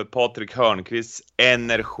av Patrik Hörnqvists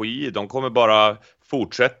energi, de kommer bara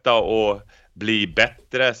fortsätta och bli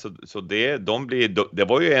bättre, så det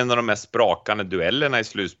var ju en av de mest sprakande duellerna i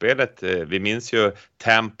slutspelet. Vi minns ju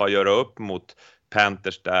Tampa göra upp mot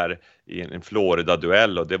Panthers där i en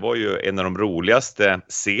Florida-duell, och det var ju en av de roligaste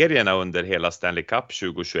serierna under hela Stanley Cup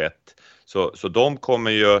 2021. Så de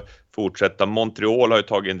kommer ju fortsätta. Montreal har ju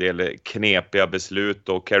tagit en del knepiga beslut,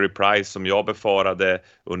 och Carey Price som jag befarade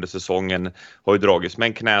under säsongen har ju dragits med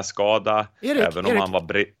en knäskada. Även om han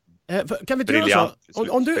var kan vi dra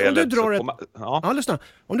så? Om du drar lyssna.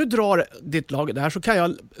 Om du drar ditt lag där så kan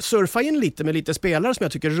jag surfa in lite med lite spelare som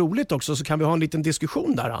jag tycker är roligt också, så kan vi ha en liten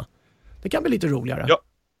diskussion där. Då. Det kan bli lite roligare.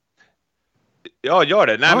 Ja, gör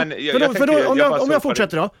det. Nej, om jag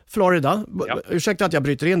fortsätter då. Florida. Ja. Ursäkta att jag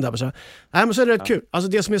bryter in där. Men så är det rätt kul. Alltså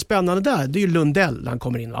det som är spännande där, det är ju Lundell när han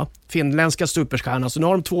kommer in, va? Finländska superstjärna. Så nu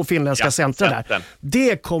har de 2 finländska centra där.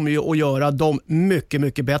 Det kommer ju att göra dem mycket,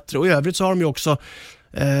 mycket bättre. Och i övrigt så har de ju också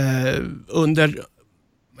under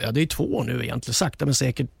det är 2 år nu egentligen, sakta men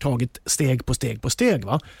säkert tagit steg på steg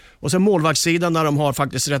va. Och sen målvaktssidan där de har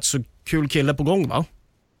faktiskt rätt så kul kille på gång va.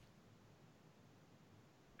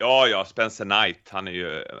 Ja, Spencer Knight,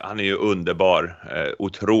 han är ju underbar.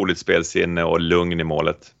 Otroligt spelsinne och lugn i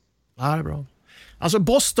målet. Ja, det är bra. Alltså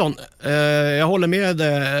Boston, jag håller med.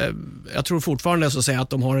 Jag tror fortfarande så att säga att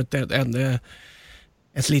de har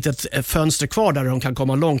ett litet fönster kvar där de kan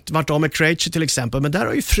komma långt. Vart av med Krejci till exempel. Men där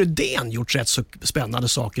har ju Frödén gjort rätt så spännande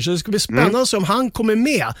saker. Så det ska bli spännande om han kommer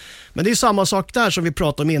med. Men det är samma sak där som vi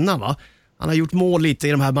pratade om innan va. Han har gjort mål lite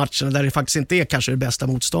i de här matcherna där det faktiskt inte är kanske det bästa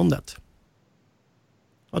motståndet.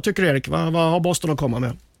 Vad tycker du Erik? Vad har Boston att komma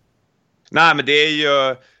med? Nej, men det är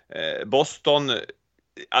ju Boston,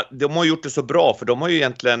 de har gjort det så bra för de har ju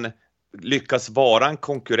egentligen lyckats vara en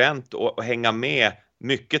konkurrent och hänga med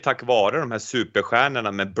mycket tack vare de här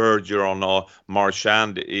superstjärnorna med Bergeron och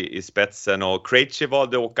Marchand i spetsen, och Krejci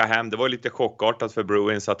valde att åka hem. Det var lite chockartat för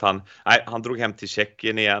Bruins att han drog hem till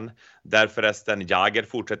Tjeckien igen. Där förresten Jagr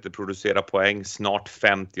fortsätter producera poäng, snart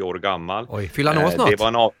 50 år gammal. Oj, fyller han år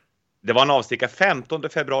snart? Det var en avsticka 15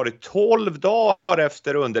 februari, 12 dagar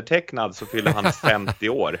efter undertecknad så fyller han 50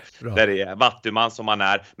 år. Där är vattuman som han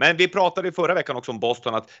är. Men vi pratade i förra veckan också om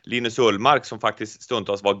Boston att Linus Ullmark som faktiskt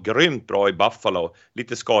stundtals var grymt bra i Buffalo,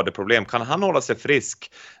 lite skadeproblem. Kan han hålla sig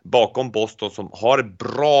frisk bakom Boston som har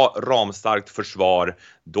bra ramstarkt försvar,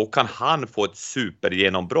 då kan han få ett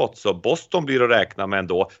supergenombrott. Så Boston blir att räkna med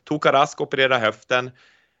ändå. Tuukka Rask opererar höften.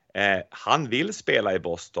 Han vill spela i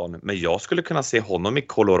Boston, men jag skulle kunna se honom i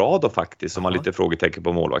Colorado faktiskt, som har lite frågetecken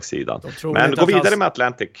på målvaktssidan. Men gå vidare med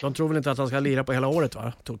Atlantic. De tror väl inte att han ska lira på hela året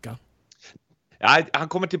va, Tuukka? Ja, han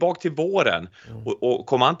kommer tillbaka till våren och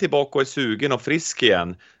kommer han tillbaka och är sugen och frisk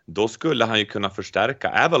igen, då skulle han ju kunna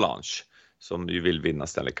förstärka Avalanche som ju vill vinna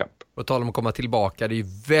Stanley Cup. Och tala om att komma tillbaka, det är ju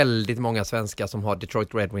väldigt många svenskar som har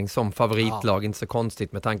Detroit Red Wings som favoritlag, inte så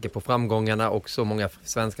konstigt med tanke på framgångarna, och så många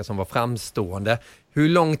svenskar som var framstående. Hur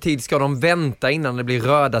lång tid ska de vänta innan det blir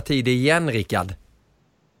röda tider igen, Rickard?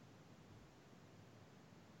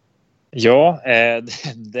 Ja,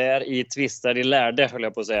 där i tvistar i lärde höll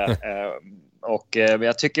jag på att säga. Och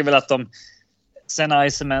jag tycker väl att de sen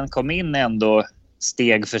Iceman kom in ändå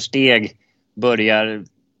steg för steg börjar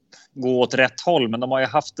gå åt rätt håll, men de har ju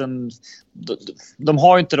haft de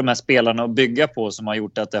har ju inte de här spelarna att bygga på som har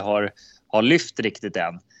gjort att det har lyft riktigt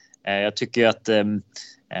än. Jag tycker att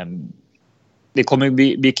det kommer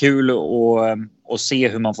bli kul att se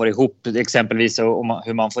hur man får ihop exempelvis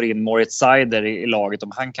hur man får in Moritz Seider i laget,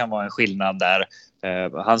 om han kan vara en skillnad där.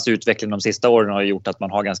 Hans utveckling de sista åren har gjort att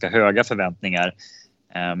man har ganska höga förväntningar.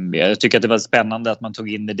 Jag tycker att det var spännande att man tog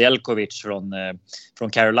in Nedeljkovic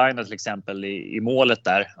från Carolina till exempel i målet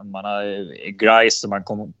där. Man har Greiss som man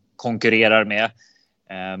konkurrerar med.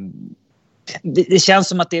 Det känns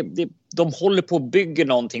som att de håller på att bygga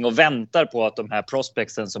någonting och väntar på att de här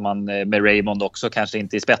prospectsen som man med Raymond också, kanske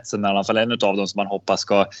inte i spetsen, men i alla fall en av dem som man hoppas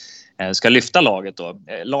ska lyfta laget då.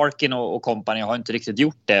 Larkin och company har inte riktigt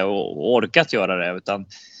gjort det och orkat göra det, utan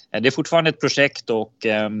det är fortfarande ett projekt, och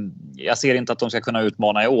jag ser inte att de ska kunna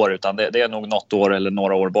utmana i år, utan det är nog något år eller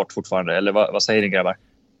några år bort fortfarande. Eller vad säger ni grabbar?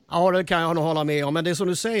 Ja, det kan jag nog hålla med om. Men det är som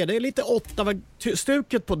du säger, det är lite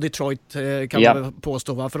Ottawa-stuket på Detroit kan man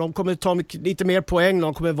påstå. Va? För de kommer ta lite mer poäng,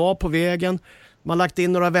 de kommer vara på vägen. Man har lagt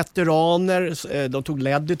in några veteraner. De tog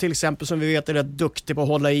Leddy till exempel, som vi vet är rätt duktig på att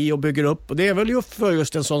hålla i och bygger upp. Och det är väl ju för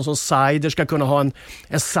just en sån som Seider ska kunna ha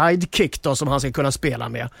en sidekick då, som han ska kunna spela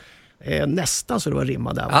med. Nästan så det var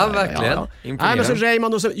rimma där. Ja, verkligen. Nej, men så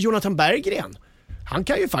Raymond och så Jonathan Berggren. Han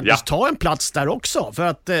kan ju faktiskt ta en plats där också. För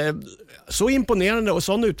att så imponerande och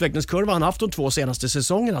sån utvecklingskurva han haft de 2 senaste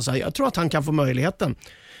säsongerna. Så jag tror att han kan få möjligheten.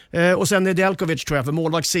 Och sen Nedeljkovic tror jag, för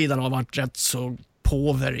målvaktssidan har varit rätt så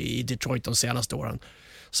påver i Detroit de senaste åren.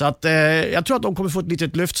 Så att jag tror att de kommer få ett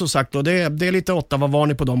litet lyft som sagt. Och det är lite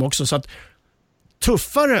Ottawa-varning på dem också. Så att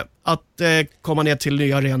tuffare att komma ner till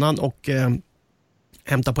nya arenan och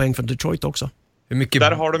hämta poäng från Detroit också.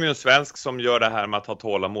 Där har de ju en svensk som gör det här med att ha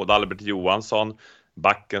tålamod. Albert Johansson,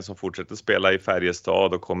 backen som fortsätter spela i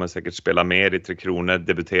Färjestad och kommer säkert spela mer i Tre Kronor.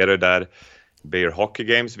 Debuterar där Bear Hockey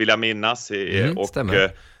Games vill jag minnas. Och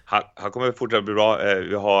han kommer fortsätta bli bra.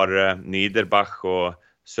 Vi har Niederbach och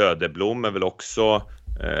Söderblom är väl också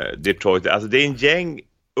Detroit. Alltså det är en gäng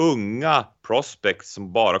unga prospects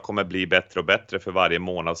som bara kommer bli bättre och bättre för varje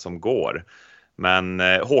månad som går. Men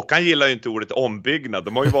Håkan gillar ju inte ordet ombyggnad.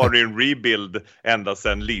 De har ju varit i en rebuild ända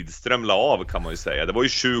sedan Lidström la av, kan man ju säga. Det var ju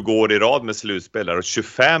 20 år i rad med slutspelare och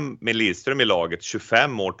 25 med Lidström i laget.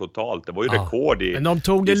 25 år totalt. Det var ju rekord i... Men de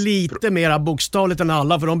tog det lite mer bokstavligt än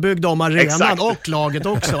alla, för de byggde om arenan och laget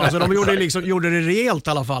också. Alltså de gjorde det rejält i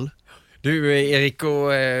alla fall. Du Erik och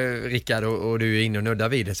Rickard och du är inne och nuddar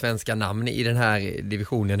vid svenska namn i den här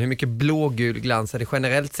divisionen. Hur mycket blågul glans är det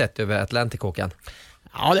generellt sett över Atlantic-Håkan?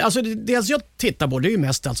 Ja, alltså det jag tittar på det är ju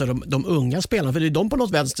mest alltså de unga spelarna, för det är de på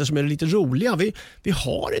något vänster som är lite roliga. Vi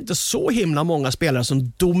har inte så himla många spelare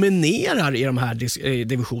som dominerar i de här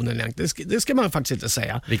divisionen. Det ska man faktiskt inte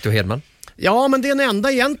säga. Victor Hedman? Ja, men det är en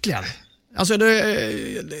enda egentligen. Alltså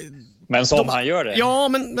men som han gör det. Ja,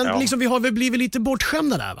 men liksom, vi har väl blivit lite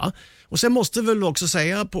bortskämda där, va? Och sen måste vi väl också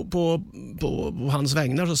säga på hans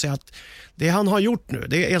vägnar så säga att det han har gjort nu,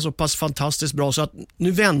 det är så pass fantastiskt bra så att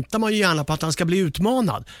nu väntar man ju gärna på att han ska bli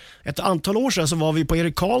utmanad. Ett antal år sedan så var vi på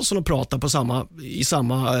Erik Karlsson och pratade i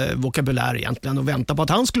samma vokabulär egentligen och väntade på att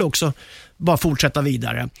han skulle också bara fortsätta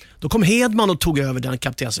vidare. Då kom Hedman och tog över den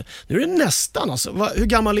kaptenen. Nu är det nästan alltså. Hur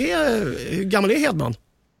gammal är Hedman?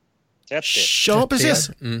 30. Ja,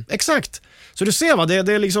 precis. Exakt. Så du ser, va? Det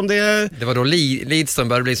är liksom det. Det var då Lidström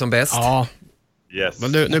började bli som bäst. Ja. Yes.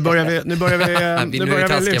 Men nu börjar vi nu är vi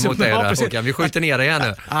taskiga liksom, mot dig där, Håkan. Vi skjuter ner dig här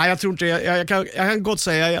nu. Nej, jag tror inte jag kan gott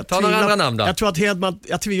säga ta några andra namn då. Jag tror att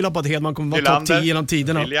jag tvivlar på att Hedman kommer vara topp 10 genom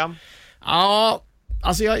tiderna. William. Ja,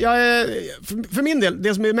 alltså jag för min del,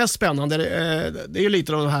 det som är mest spännande det är ju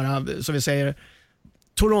lite av de här, som vi säger,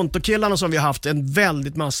 Toronto-killarna som vi har haft en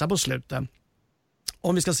väldigt massa på slutet.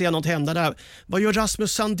 Om vi ska se något hända där. Vad gör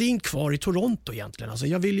Rasmus Sandin kvar i Toronto egentligen? Alltså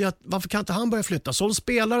jag vill ju varför kan inte han börja flytta? Som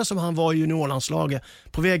spelare som han var i juniorlandslaget,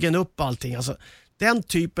 på vägen upp allting. Alltså, den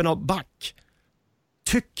typen av back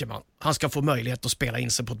tycker man han ska få möjlighet att spela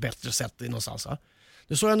in sig på ett bättre sätt någonstans. Va?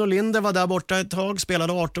 Nu såg jag Norlinder var där borta ett tag,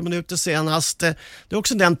 spelade 18 minuter senast. Det är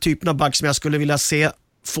också den typen av back som jag skulle vilja se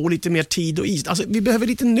få lite mer tid och is. Alltså, vi behöver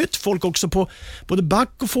lite nytt folk också på både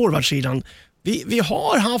back- och forwardsidan. Vi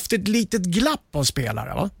har haft ett litet glapp av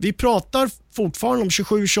spelare. Va? Vi pratar fortfarande om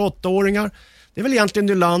 27-28-åringar. Det är väl egentligen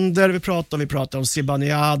Nylander vi pratar om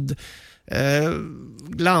Zibanejad,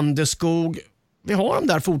 Landeskog. Vi har dem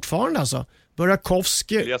där fortfarande alltså.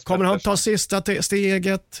 Burakovsky, kommer han ta sista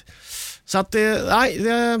steget? Så att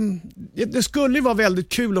det skulle ju vara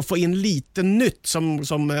väldigt kul att få in lite nytt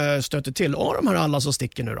som stöter till. Och de här alla som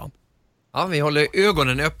sticker nu då. Ja, vi håller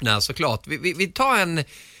ögonen öppna såklart. Vi tar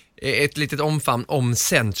ett litet omfamn om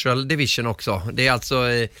Central Division också. Det är alltså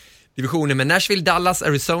divisionen med Nashville, Dallas,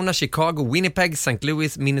 Arizona, Chicago, Winnipeg, St.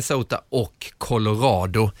 Louis, Minnesota och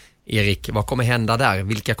Colorado. Erik, vad kommer hända där?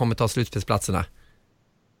 Vilka kommer ta slutspelsplatserna?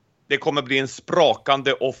 Det kommer bli en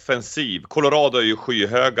sprakande offensiv. Colorado är ju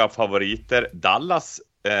skyhöga favoriter. Dallas,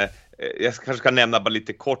 jag kanske ska nämna bara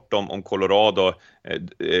lite kort om Colorado.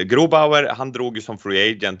 Grobauer, han drog ju som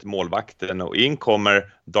free agent målvakten och in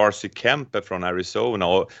kommer Darcy Kemper från Arizona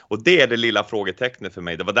och det är det lilla frågetecknet för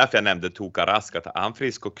mig. Det var därför jag nämnde Tuukka Rask, att han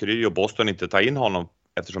frisk och kry och Boston inte tar in honom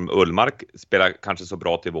eftersom Ullmark spelar kanske så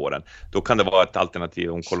bra till våren. Då kan det vara ett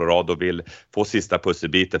alternativ om Colorado vill få sista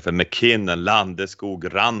pusselbiten för McKinnon,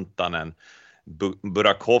 Landeskog, Rantanen,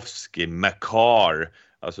 Burakovsky, McCarr,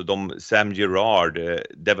 alltså Sam Girard,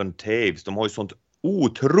 Devon Taves, de har ju sånt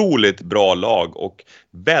otroligt bra lag och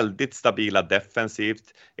väldigt stabila defensivt.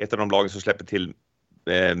 Ett av de lagen som släpper till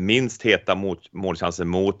minst heta målchanser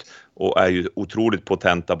mot och är ju otroligt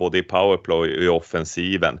potenta både i powerplay och i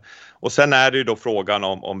offensiven. Och sen är det ju då frågan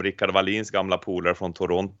om Rickard Wallins gamla polare från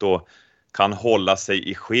Toronto kan hålla sig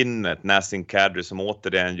i skinnet. Nassim Kadri som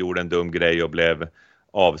återigen gjorde en dum grej och blev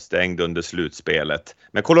avstängd under slutspelet.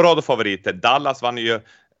 Men Colorado favoriter. Dallas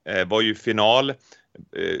var ju final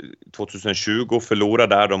 2020 och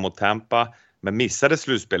förlorade där mot Tampa. Men missade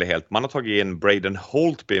slutspelet helt. Man har tagit in Braden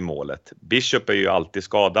Holtby i målet. Bishop är ju alltid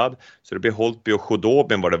skadad. Så det blir Holtby och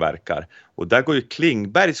Khudobin vad det verkar. Och där går ju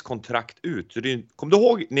Klingbergs kontrakt ut. Så kommer du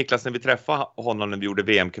ihåg Niklas när vi träffade honom när vi gjorde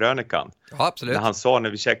VM-krönikan? Ja, absolut. När han sa när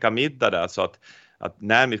vi käkade middag där så att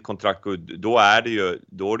när mitt kontrakt går ut, då är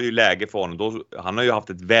det ju läge för honom. Han har ju haft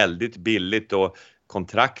ett väldigt billigt och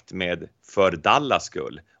kontrakt för Dallas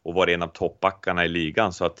skull och var en av toppbackarna i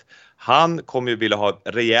ligan, så att han kommer ju vilja ha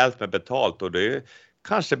rejält med betalt och det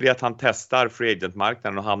kanske blir att han testar free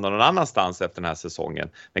agent-marknaden och hamnar någon annanstans efter den här säsongen.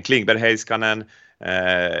 Men Klingberg, Heiskanen,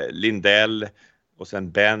 Lindell och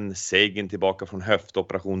sen Ben Sagan tillbaka från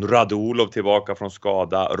höftoperation, Radulov tillbaka från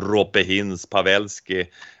skada, Rope Hintz, Pavelski.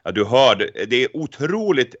 Ja, du hör, det är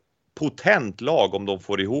otroligt potent lag om de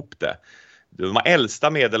får ihop det. De har äldsta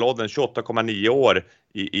medelåldern 28,9 år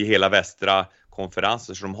i hela västra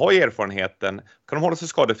konferenser, så de har erfarenheten. Kan de hålla sig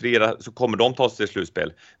skadefria så kommer de ta sig till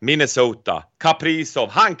slutspel. Minnesota, Kaprizov,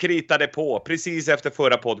 han kritade på precis efter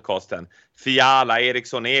förra podcasten. Fiala,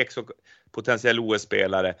 Eriksson Ek, potentiell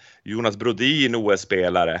OS-spelare. Jonas Brodin,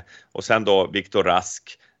 OS-spelare. Och sen då Victor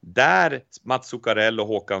Rask. där Mats Zuccarello och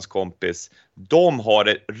Håkans kompis, de har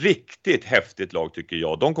ett riktigt häftigt lag tycker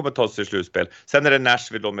jag. De kommer ta sig till slutspel. Sen är det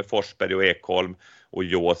Nashville då med Forsberg och Ekholm och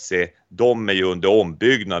Josi. De är ju under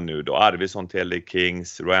ombyggnad nu då. Arvidsson till LA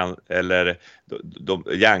Kings eller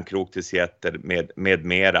Järnkrok till Seattle med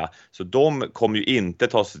mera. Så de kommer ju inte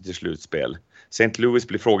ta sig till slutspel. St. Louis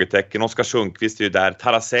blir frågetecken. Oskar Sundqvist är ju där.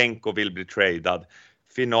 Tarasenko vill bli tradad.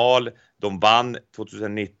 Final, de vann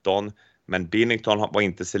 2019. Men Binnington var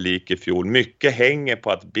inte så lik i fjol. Mycket hänger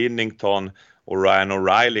på att Binnington och Ryan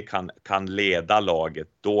O'Reilly kan leda laget.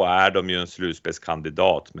 Då är de ju en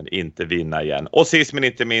slutspelskandidat men inte vinna igen. Och sist men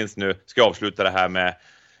inte minst nu ska jag avsluta det här med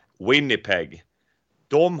Winnipeg.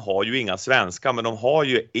 De har ju inga svenskar men de har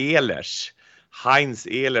ju Ehlers. Heinz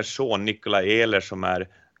Ehlers son Nikola Ehlers som är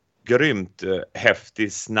grymt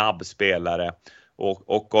häftig, snabb spelare.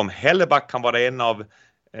 Och om Helleback kan vara en av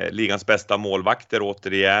ligans bästa målvakter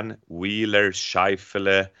återigen. Wheeler,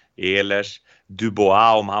 Scheifele, Ehlers,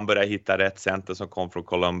 Dubois om han börjar hitta rätt center som kom från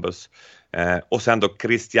Columbus. Och sen då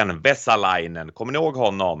Christian Vesalainen. Kommer ni ihåg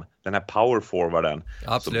honom? Den här powerforwarden.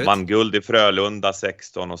 Absolut. Som vann guld i Frölunda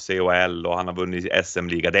 16 och CHL och han har vunnit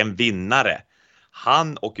SM-liga. Det är en vinnare.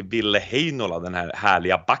 Han och Ville Heinola, den här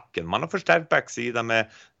härliga backen. Man har förstärkt backsidan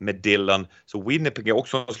med Dillon. Så Winnipeg är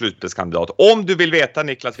också en slutspelskandidat. Om du vill veta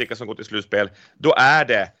Niklas vilka som går till slutspel, då är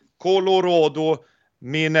det Colorado,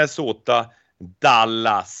 Minnesota,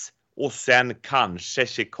 Dallas och sen kanske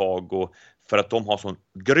Chicago. För att de har sån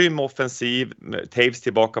grym offensiv. Taves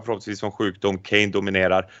tillbaka förhoppningsvis från sjukdom. Kane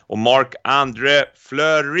dominerar. Och Marc-André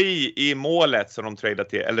Fleury i målet som de tradade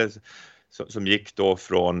till. Eller som gick då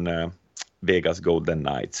från Vegas Golden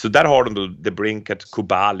Knights. Så där har de då The Brinkett,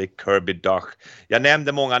 Kubalik, Kirby Duch. Jag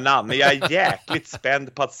nämnde många namn, men jag är jäkligt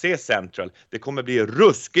spänd på att se Central. Det kommer bli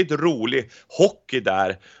ruskigt rolig hockey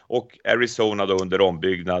där. Och Arizona då under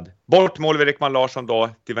ombyggnad. Bort med Oliver Ekman Larsson då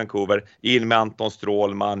till Vancouver. In med Anton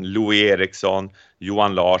Strålman, Louis Eriksson,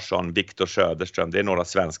 Johan Larsson, Viktor Söderström. Det är några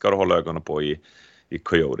svenskar att hålla ögonen på i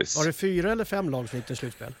Coyotes. Var det 4 eller 5 lag som gick till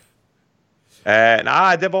slutspel?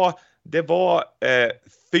 Nej, det var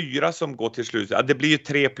 4 som går till slut. Ja, det blir ju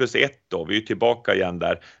 3+1 då. Vi är ju tillbaka igen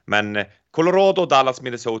där. Men Colorado, Dallas,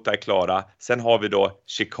 Minnesota är klara. Sen har vi då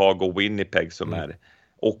Chicago, Winnipeg som är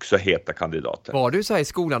också heta kandidater. Var du så här i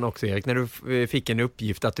skolan också, Erik, när du fick en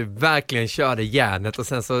uppgift att du verkligen körde järnet och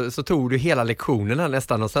sen så tog du hela lektionerna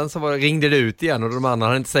nästan och sen så ringde du ut igen och de andra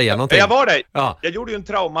hade inte säga någonting? Jag var det. Ja. Jag gjorde ju en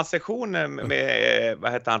traumasession med,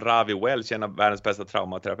 vad heter han, Ravi Welch, en av världens bästa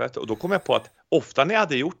traumaterapeuter. Och då kom jag på att ofta när jag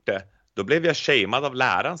hade gjort det, då blev jag shamead av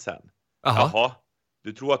läraren sen. Jaha,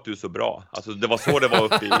 du tror att du är så bra. Alltså det var så det var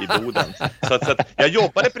uppe i Boden. Så att jag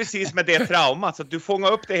jobbade precis med det traumat. Så att du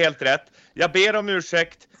fångar upp det helt rätt. Jag ber om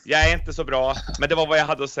ursäkt. Jag är inte så bra. Men det var vad jag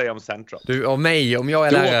hade att säga om Central. Du, om mig, om jag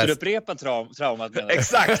är lärare... Du återupprepar traumat.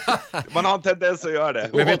 Exakt. Man har en tendens att göra det.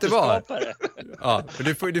 Men vet du vad? Ja,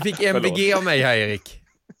 du fick MVG av mig här, Erik.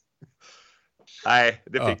 Nej,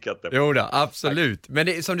 det fick jag inte. Jo då, absolut. Men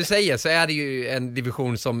det, som du säger så är det ju en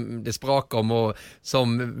division som det sprakar om och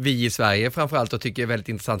som vi i Sverige framförallt och tycker är väldigt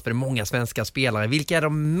intressant för det är många svenska spelare. Vilka är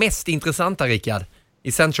de mest intressanta, Rickard,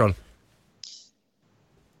 i Central?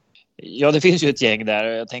 Ja, det finns ju ett gäng där.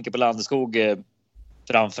 Jag tänker på Landeskog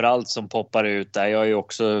framförallt som poppar ut där. Jag är ju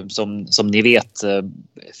också, som ni vet,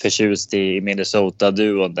 förtjust i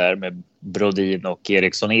Minnesota-duon där med Brodin och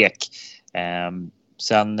Eriksson Ek.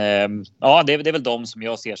 Sen, ja, det är väl de som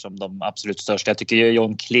jag ser som de absolut största. Jag tycker ju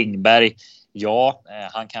John Klingberg,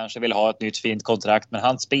 han kanske vill ha ett nytt fint kontrakt, men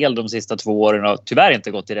hans spel de sista 2 åren har tyvärr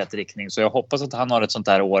inte gått i rätt riktning. Så jag hoppas att han har ett sånt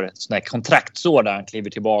här år, ett sånt här kontraktsår där han kliver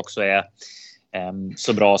tillbaka och är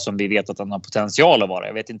så bra som vi vet att han har potential att vara.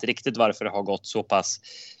 Jag vet inte riktigt varför det har gått så pass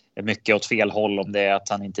mycket åt fel håll, om det är att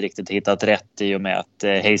han inte riktigt hittat rätt i och med att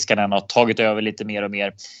Heiskanen har tagit över lite mer och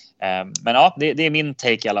mer. Men ja, det är min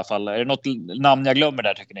take i alla fall. Är det något namn jag glömmer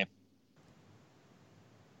där, tycker ni?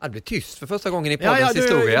 Det blir tyst för första gången i poddens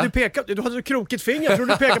historia. Du hade ett krokigt finger. Jag tror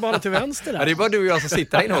du pekar bara till vänster där. Ja, det är bara du och jag som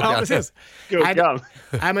sitter här inne. Ja, precis.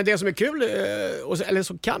 Nej, men det som är kul, eller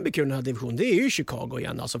som kan bli kul i den här divisionen, det är ju Chicago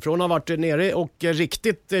igen. Alltså, från att ha varit nere och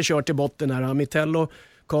riktigt kört i botten här. Mitell och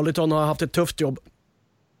Colliton har haft ett tufft jobb.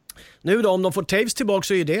 Nu då, om de får Taves tillbaka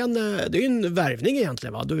så är det är en värvning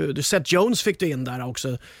egentligen, va? Du Seth Jones fick du in där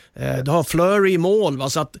också. Du har Fleury i mål, va?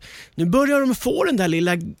 Så att nu börjar de få den där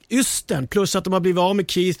lilla ysten, plus att de har blivit av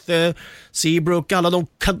med Keith Seabrook, alla de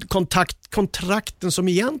kontrakten som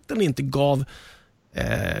egentligen inte gav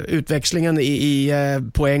utväxlingen i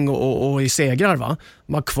poäng och i segrar, va?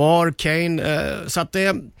 McQuarrie, Kane, så att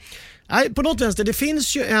på något vänster, det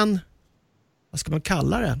finns ju en, vad ska man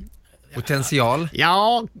kalla det? Potential.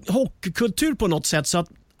 Ja, hockeykultur på något sätt, så att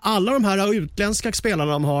alla de här utländska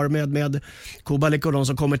spelarna de har med Kubalik och de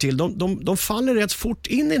som kommer till, de faller rätt fort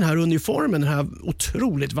in i den här uniformen, den här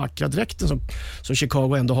otroligt vackra dräkten som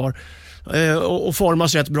Chicago ändå har, och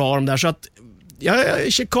formas rätt bra de där. Så att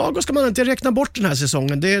Chicago ska man inte räkna bort den här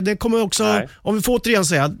säsongen. Det kommer också, om vi får återigen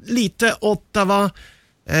säga, lite Ottawa,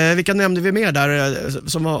 vilka nämnde vi mer där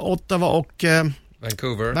som var Ottawa och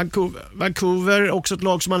Vancouver, också ett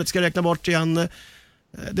lag som man inte ska räkna bort igen.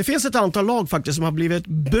 Det finns ett antal lag faktiskt som har blivit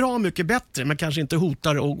bra mycket bättre, men kanske inte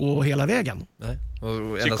hotar att gå hela vägen. Nej.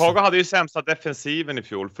 Chicago hade ju sämsta defensiven i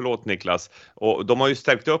fjol, förlåt Niklas. Och de har ju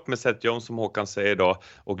stärkt upp med Seth Jones som Håkan säger då,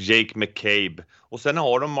 och Jake McCabe. Och sen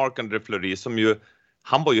har de Marc-André Fleury som ju,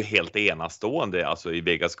 han var ju helt enastående alltså i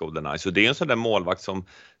Vegas Golden Knights. Så det är en sån där målvakt som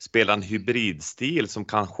spelar en hybridstil som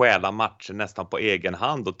kan stjäla matcher nästan på egen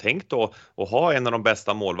hand. Och tänk då att ha en av de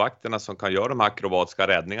bästa målvakterna som kan göra de här akrobatiska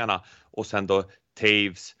räddningarna. Och sen då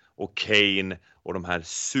Taves och Kane och de här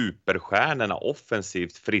superstjärnorna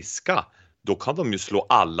offensivt friska. Då kan de ju slå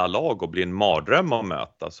alla lag och bli en mardröm att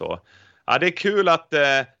möta. Så ja, det är kul att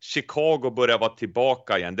Chicago börjar vara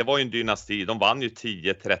tillbaka igen. Det var ju en dynasti. De vann ju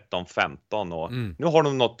 10, 13, 15 och nu har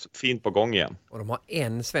de något fint på gång igen. Och de har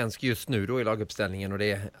en svensk just nu då i laguppställningen och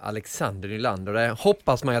det är Alexander Nylander. Och där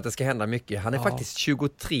hoppas man att det ska hända mycket. Han är faktiskt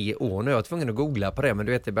 23 år nu. Jag var tvungen att googla på det, men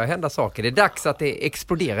du vet, det börjar hända saker. Det är dags att det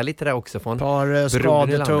exploderar lite där också från par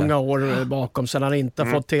skadetunga år bakom sen han inte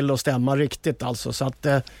fått till att stämma riktigt alltså. Så att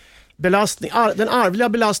den arvliga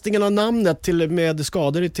belastningen av namnet med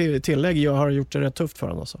skador i tillägg har gjort det rätt tufft för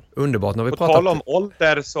honom alltså. Underbart. När vi på tal om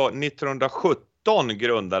ålder så 1917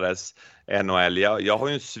 grundades NHL. Jag har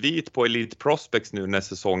ju en svit på Elite Prospects nu när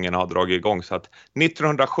säsongen har dragit igång, så att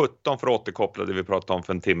 1917 för att återkoppla det vi pratade om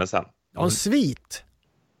för en timme sedan. Ja, en svit.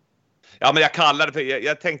 Ja, men jag kallar det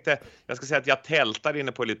för, jag ska säga att jag tältar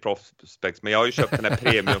inne på Elite Prospects, men jag har ju köpt den här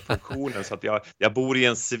premiumfunktionen så att jag bor i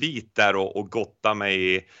en svit där och gottar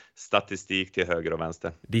mig i statistik till höger och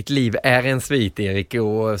vänster. Ditt liv är en svit, Erik,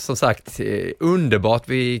 och som sagt, underbart.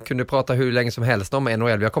 Vi kunde prata hur länge som helst om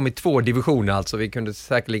NHL. Vi har kommit 2 divisioner alltså. Vi kunde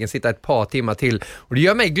säkerligen sitta ett par timmar till. Och det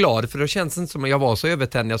gör mig glad, för då känns det inte som att jag var så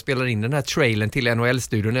övertänd när jag spelade in den här trailern till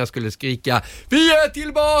NHL-studion när jag skulle skrika "Vi är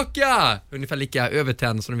tillbaka!" Ungefär lika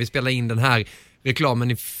övertänd som när vi spelade in den här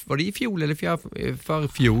reklamen var det i fjol eller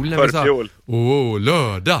förfjol? Förfjol.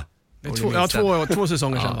 Lördag! Två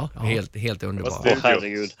säsonger sedan, va? Ja. Helt underbart.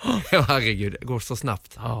 Herregud. Herregud, det går så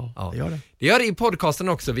snabbt. Ja, det gör det. Det gör det i podcasten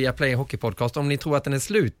också, via Play Hockey-podcast. Om ni tror att den är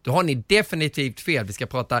slut, då har ni definitivt fel. Vi ska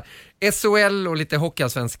prata SHL och lite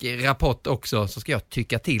hockeyallsvensk rapport också, så ska jag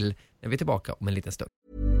tycka till när vi är tillbaka om en liten stund.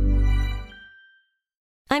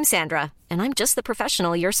 I'm Sandra, and I'm just the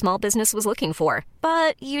professional your small business was looking for.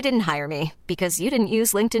 But you didn't hire me because you didn't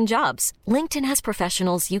use LinkedIn Jobs. LinkedIn has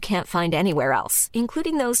professionals you can't find anywhere else,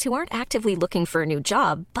 including those who aren't actively looking for a new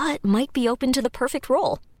job, but might be open to the perfect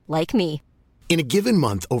role, like me. In a given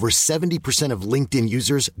month, over 70% of LinkedIn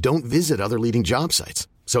users don't visit other leading job sites.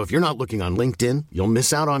 So if you're not looking on LinkedIn, you'll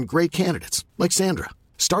miss out on great candidates, like Sandra.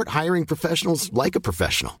 Start hiring professionals like a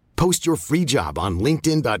professional. Post your free job on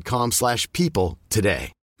linkedin.com/people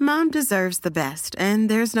today. Mom deserves the best, and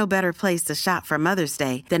there's no better place to shop for Mother's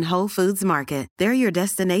Day than Whole Foods Market. They're your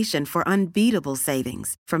destination for unbeatable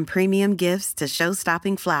savings, from premium gifts to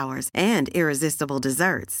show-stopping flowers and irresistible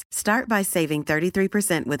desserts. Start by saving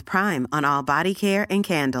 33% with Prime on all body care and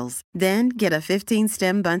candles. Then get a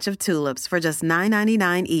 15-stem bunch of tulips for just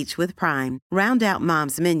 $9.99 each with Prime. Round out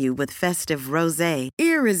Mom's menu with festive rosé,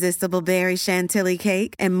 irresistible berry chantilly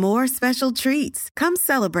cake, and more special treats. Come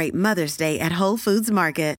celebrate Mother's Day at Whole Foods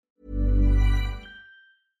Market.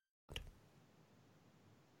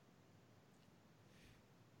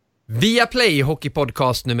 Via Play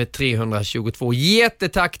Hockeypodcast nummer 322.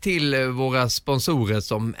 Jättetack till våra sponsorer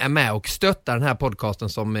som är med och stöttar den här podcasten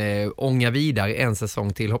som ångar vidare en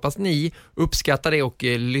säsong till. Hoppas ni uppskattar det och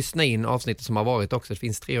lyssna in avsnittet som har varit också. Det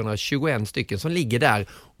finns 321 stycken som ligger där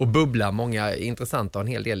och bubblar. Många intressanta och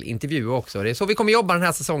en hel del intervjuer också. Det är så vi kommer jobba den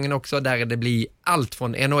här säsongen också, där det blir allt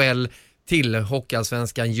från NHL till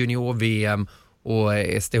Hockeyallsvenskan, junior-VM och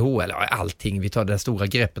STHL, allting. Vi tar det stora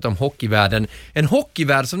greppet om hockeyvärlden. En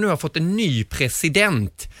hockeyvärld som nu har fått en ny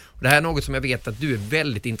president. Och det här är något som jag vet att du är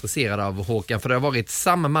väldigt intresserad av, Håkan, för det har varit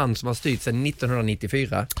samma man som har styrt sedan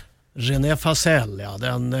 1994. René Fasel, ja,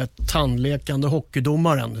 den tandlekande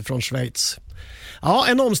hockeydomaren från Schweiz. Ja,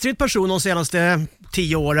 en omstridd person de senaste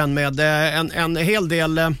 10 åren med en hel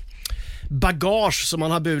del bagage som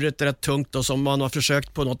man har burit rätt tungt och som man har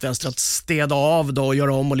försökt på något vänster att städa av då och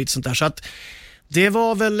göra om och lite sånt där. Så att det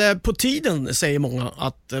var väl på tiden, säger många,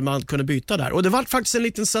 att man kunde byta där. Och det var faktiskt en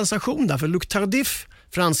liten sensation där, för Luc Tardif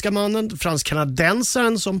franska mannen,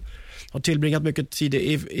 fransk-kanadensaren som har tillbringat mycket tid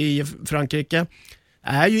i Frankrike,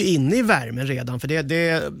 är ju inne i värmen redan. För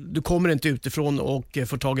du kommer inte utifrån och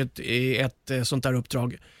får taget i ett sånt där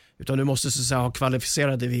uppdrag, utan du måste så att säga ha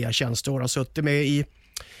kvalificerade via tjänsteår, har suttit med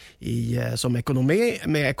som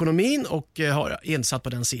med ekonomin och har insatt på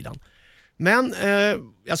den sidan. Men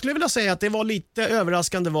jag skulle vilja säga att det var lite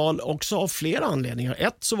överraskande val också av flera anledningar.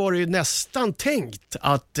 Ett, så var det ju nästan tänkt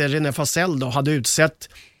att René Fasel då hade utsett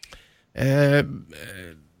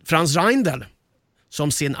Frans Reindel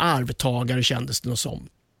som sin arvtagare, kändes det nog som.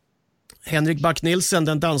 Henrik Back Nielsen,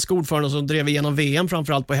 den danska ordföranden som drev igenom VM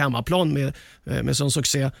framförallt på hemmaplan med sån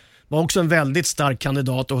succé, var också en väldigt stark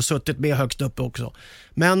kandidat och har suttit med högt upp också.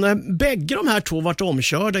 Men bägge de här två varit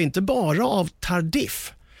omkörda, inte bara av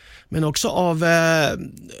Tardif, men också av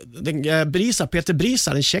Peter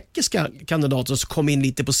Brisa, den tjeckiska kandidaten som kom in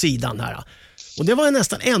lite på sidan här. Och det var jag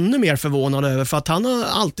nästan ännu mer förvånad över, för att han har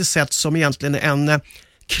alltid sett som egentligen en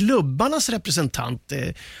klubbarnas representant.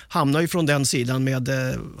 Hamnar ju från den sidan med,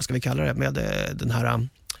 vad ska vi kalla det, med den här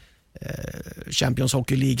Champions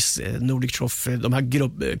Hockey Leagues, Nordic Trophy, de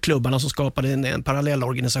här klubbarna som skapade en parallell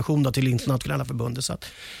organisation då till internationella förbundet. Så att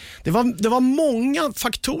det var många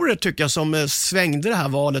faktorer tycker jag som svängde det här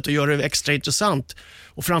valet och gör det extra intressant.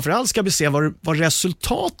 Och framförallt ska vi se vad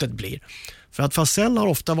resultatet blir. För att Fasel har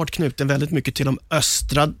ofta varit knuten väldigt mycket till de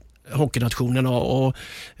östra hockeynationerna och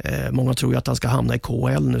många tror ju att han ska hamna i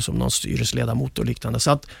KHL nu som någon styrelseledamot och liknande.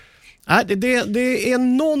 Så att det är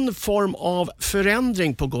någon form av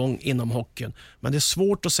förändring på gång inom hockeyn, men det är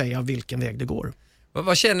svårt att säga vilken väg det går.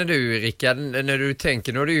 Vad känner du, Rickard, när du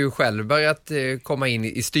tänker, nu har du ju själv börjat komma in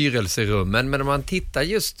i styrelserummen, men om man tittar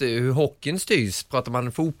just hur hockeyn styrs, pratar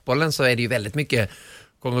man fotbollen så är det ju väldigt mycket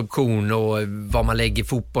korruption och vad man lägger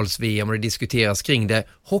fotbolls-VM och det diskuteras kring det.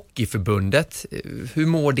 Hockeyförbundet, hur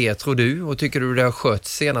mår det tror du och tycker du det har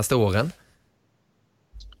skötts senaste åren?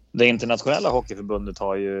 Det internationella hockeyförbundet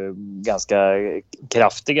har ju ganska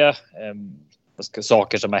kraftiga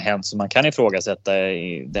saker som har hänt som man kan ifrågasätta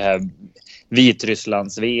i det här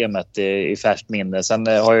Vitrysslands-VMet i färskt minne. Sen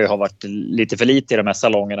har jag varit lite för lite i de här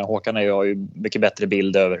salongerna. Håkan har ju mycket bättre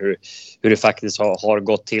bild över hur det faktiskt har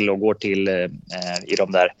gått till och går till i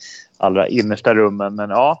de där allra innersta rummen. Men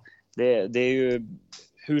ja, det är ju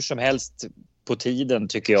hur som helst på tiden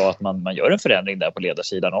tycker jag att man gör en förändring där på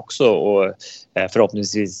ledarsidan också och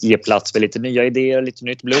förhoppningsvis ge plats för lite nya idéer, lite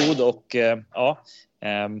nytt blod och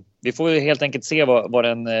vi får helt enkelt se vad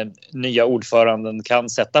den nya ordföranden kan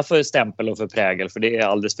sätta för stämpel och för prägel, för det är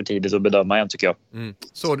alldeles för tidigt att bedöma än tycker jag. Mm.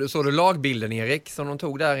 Så du lagbilden, Erik, som de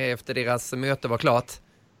tog där efter deras möte var klart?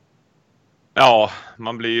 Ja,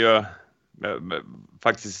 man blir ju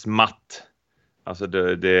faktiskt matt. Alltså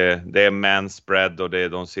det är manspread och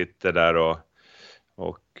de sitter där och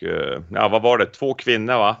vad var det? 2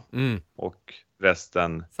 kvinnor va? Mm. Och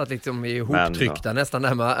resten satt liksom ihoptryckta nästan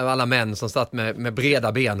där med alla män som satt med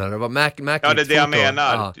breda benen. Det var märkligt. Ja, det är det jag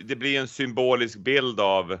menar. Ja. Det blir en symbolisk bild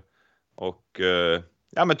av och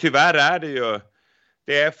men tyvärr är det ju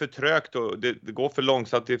är för trögt och det går för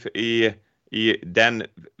långsamt i den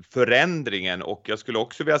förändringen, och jag skulle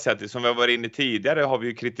också vilja säga att som vi har varit inne tidigare har vi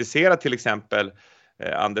ju kritiserat till exempel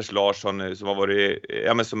Anders Larsson som har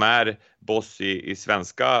varit som är boss i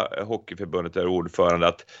svenska hockeyförbundet, är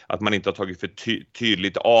ordförande, att man inte har tagit för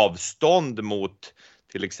tydligt avstånd mot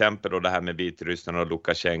till exempel då det här med Vitryssland och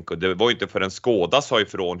Lukasjenko. Det var ju inte förrän Skoda sa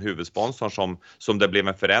ifrån, huvudsponsorn, som det blev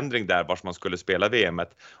en förändring där vars man skulle spela VMet.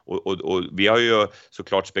 Och vi har ju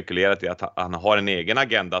såklart spekulerat i att han har en egen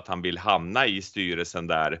agenda, att han vill hamna i styrelsen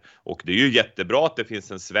där. Och det är ju jättebra att det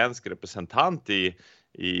finns en svensk representant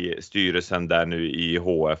i styrelsen där nu i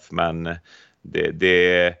HF, men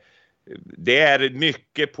det är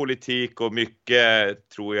mycket politik och mycket,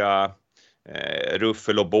 tror jag,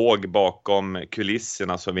 ruffel och båg bakom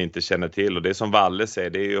kulisserna som vi inte känner till. Och det som Valle säger,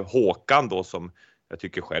 det är ju Håkan då som jag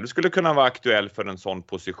tycker själv skulle kunna vara aktuell för en sån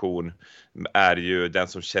position, är ju den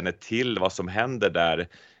som känner till vad som händer där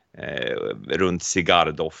runt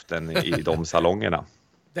cigardoften i de salongerna.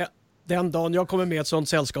 Den dagen jag kommer med ett sånt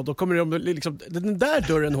sällskap, då kommer de liksom, den där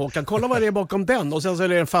dörren Håkan, kolla vad det är bakom den, och sen så är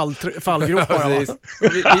det en fallgrop bara.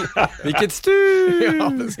 Vilket styr! Ja,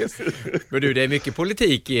 men du, det är mycket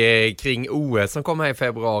politik kring OS som kommer här i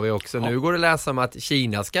februari också. Ja. Nu går det att läsa om att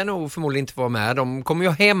Kina ska nog förmodligen inte vara med. De kommer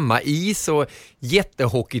ju hemma is och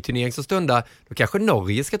jättehockeyturnering som stundar. Då kanske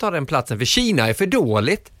Norge ska ta den platsen, för Kina är för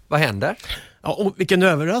dåligt. Vad händer? Ja, och vilken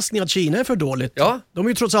överraskning att Kina är för dåligt. Ja. De är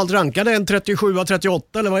ju trots allt rankade en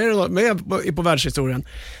 37-38 eller vad är det med på världshistorien?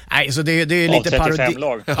 Nej, så det är lite parodi.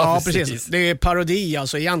 Lag. Ja, precis. Det är parodi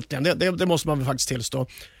alltså egentligen. Det måste man väl faktiskt tillstå.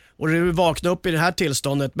 Och det vaknar upp i det här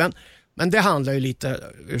tillståndet. Men Men det handlar ju lite,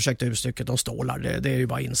 ursäkta uttrycket, om stålar. Det är ju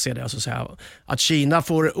bara att inse det. Alltså säga, att Kina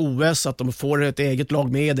får OS, att de får ett eget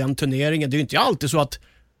lag med i den turneringen. Det är ju inte alltid så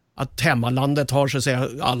att hemmalandet har så att säga,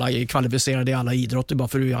 alla är kvalificerade i alla idrotter bara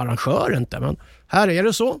för att du är arrangör inte. Men här är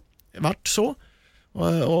det så, vart så.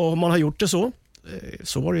 Och man har gjort det så.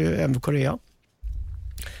 Så var det ju även Korea.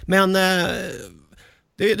 Men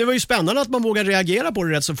det var ju spännande att man vågar reagera på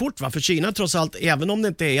det rätt så fort. Va? För Kina trots allt, även om det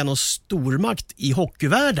inte är någon stormakt i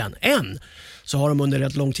hockeyvärlden än, så har de under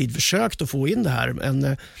rätt lång tid försökt att få in det här.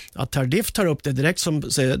 Men att Tardif tar upp det direkt som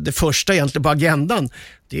det första egentligen på agendan,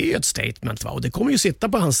 det är ju ett statement. Va? Och det kommer ju sitta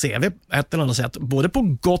på hans CV ett eller annat sätt, både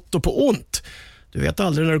på gott och på ont. Du vet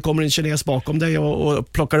aldrig när det kommer en kines bakom dig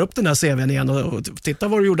och plockar upp den här CVn igen och titta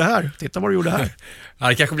vad du gjorde här. Ja,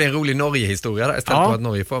 det kanske blir en rolig Norge-historia där, istället för att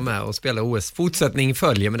Norge får med och spela OS. Fortsättning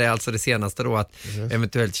följer, men det är alltså det senaste då att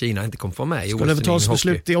eventuellt Kina inte kommer få med i OS. Skulle det tas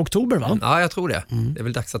beslut i oktober, va? Ja, jag tror det. Det är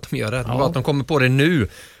väl dags att de gör det. Det var att de kommer på det nu i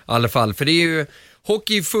alla fall. För det är ju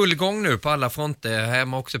hockey i full gång nu på alla fronter.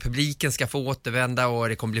 Hemma också publiken ska få återvända och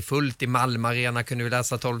det kommer bli fullt i Malmö Arena. Kunde vi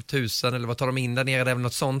läsa 12 000 eller vad tar de in där nere? Det är väl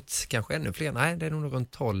något sånt. Kanske ännu fler. Nej, det är nog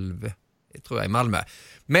runt 12 tror jag i Malmö.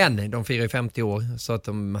 Men de firar ju 50 år så att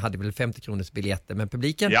de hade väl 50 kronors biljetter. Men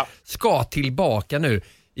publiken ska tillbaka nu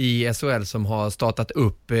i SHL som har startat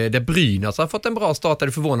upp. Där Brynäs har fått en bra start. Är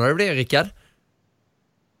du förvånad över det, Rickard?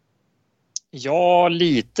 Ja,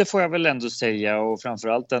 lite får jag väl ändå säga, och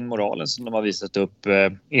framförallt den moralen som de har visat upp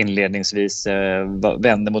inledningsvis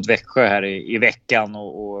vände mot Växjö här i veckan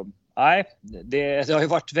och nej, det har ju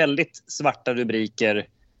varit väldigt svarta rubriker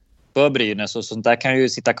för Brynäs och sånt där kan ju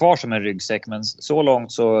sitta kvar som en ryggsäck, men så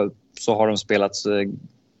långt så har de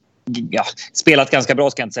spelat ganska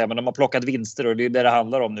bra ska jag inte säga, men de har plockat vinster och det är det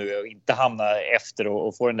handlar om nu, att inte hamna efter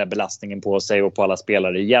och få den där belastningen på sig och på alla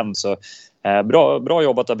spelare igen. Så bra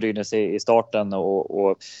jobbat av Brynäs i starten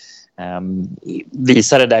och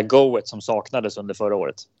visa det där goet som saknades under förra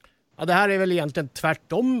året. Ja, det här är väl egentligen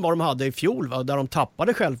tvärtom vad de hade i fjol, va? Där de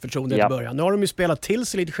tappade självförtroende i början. Nu har de ju spelat till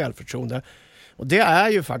sig lite självförtroende. Och det är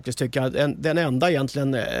ju faktiskt, tycker jag, den enda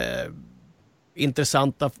egentligen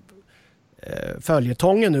intressanta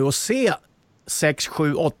följetongen nu, att se 6,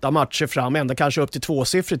 7, 8 matcher fram, ända kanske upp till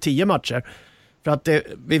 2-siffror, 10 matcher. För att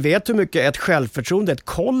vi vet hur mycket ett självförtroende, ett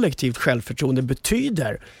kollektivt självförtroende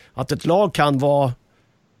betyder. Att ett lag kan vara,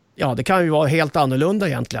 det kan ju vara helt annorlunda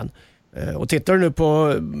egentligen. Och tittar du nu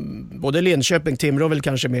på både Linköping, Timrå väl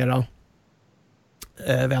kanske mera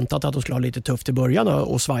väntat att de skulle ha lite tufft i början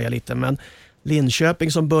och svaja lite, men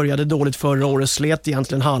Linköping som började dåligt förra året slet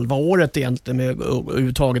egentligen halva året egentligen med att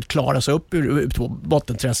överhuvudtaget klara sig upp ur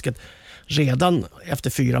bottenträsket. Redan efter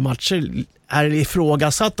 4 matcher är det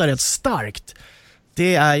ifrågasatta rätt starkt.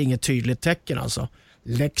 Det är inget tydligt tecken alltså.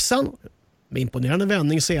 Leksand med imponerande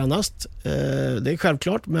vändning senast, det är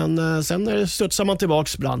självklart, men sen studsar man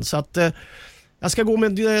tillbaks ibland, så att jag ska gå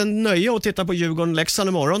med nöje och titta på Djurgården-Leksand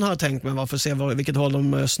imorgon, har jag tänkt mig, för att se vilket håll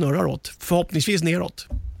de snurrar åt. Förhoppningsvis neråt.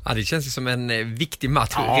 Ja, det känns ju som en viktig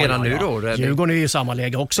match redan nu då. Djurgården är ju i samma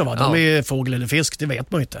läge också, va? De är ju fågel eller fisk, det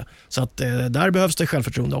vet man ju inte. Så att där behövs det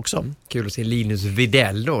självförtroende också. Kul att se Linus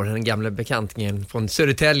Widell då, den gamla bekantingen från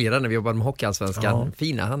Södertälje där när vi jobbade med Hockeyallsvenskan.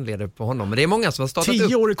 Fina handledare på honom. Men det är många som har startat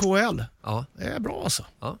 10 år i KHL. Ja. Det är bra alltså.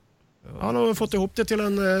 Ja. Han har fått ihop det till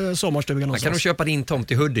en sommarstuga någonstans. Man kan nog köpa din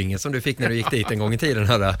tomt i Huddinge som du fick när du gick dit en gång i tiden.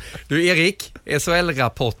 Här. Du Erik,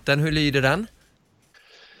 SHL-rapporten, hur lyder den?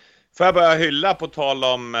 Får jag börja hylla på tal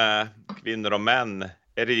om kvinnor och män.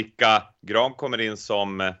 Erika Gram kommer in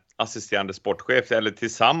som assisterande sportchef, eller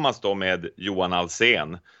tillsammans då med Johan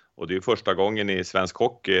Alsen. Och det är ju första gången i svensk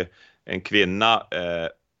hockey en kvinna,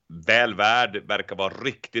 väl värd, verkar vara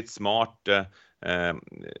riktigt smart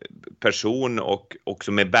person och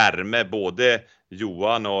också med värme, både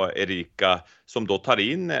Johan och Erika, som då tar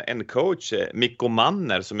in en coach, Mikko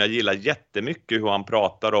Manner, som jag gillar jättemycket hur han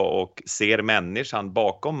pratar och ser människan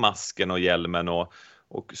bakom masken och hjälmen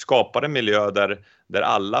och skapar en miljö där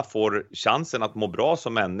alla får chansen att må bra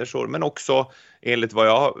som människor, men också enligt vad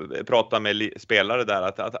jag pratar med spelare där,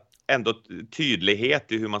 att ändå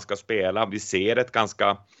tydlighet i hur man ska spela. Vi ser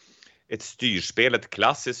ett styrspel, ett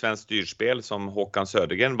klassiskt svenskt styrspel som Håkan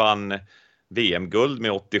Södergren vann VM-guld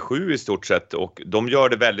med 87 i stort sett, och de gör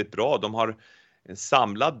det väldigt bra. De har en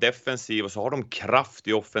samlad defensiv och så har de kraft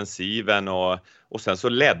i offensiven och sen så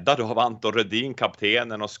ledda då av Anton Rödin,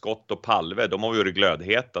 kaptenen, och Skott och Palve. De har varit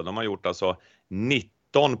glödheta. De har gjort alltså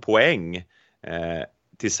 19 poäng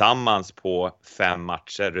tillsammans på 5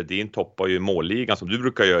 matcher. Rödin toppar ju målligan som du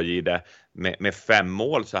brukar göra i det med 5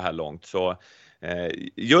 mål så här långt. Så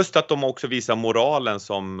Just att de också visar moralen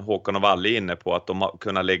som Håkan och Valle är inne på, att de har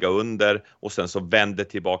kunnat lägga under och sen så vänder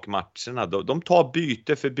tillbaka matcherna. De tar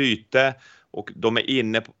byte för byte och de är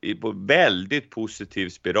inne på väldigt positiv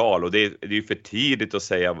spiral, och det är ju för tidigt att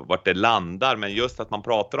säga vart det landar, men just att man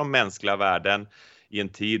pratar om mänskliga värden i en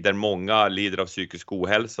tid där många lider av psykisk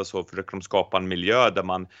ohälsa, så försöker de skapa en miljö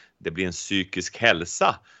där det blir en psykisk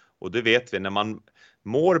hälsa. Och det vet vi, när man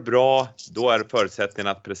mår bra, då är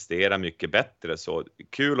förutsättningen att prestera mycket bättre. Så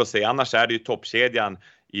kul att se. Annars är det ju toppkedjan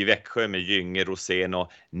i Växjö med Gynge, Rosén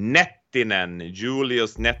och Nettinen.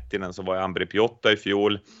 Julius Nettinen som var i Ambripiotta i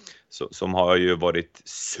fjol. Som har ju varit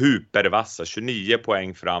supervassa, 29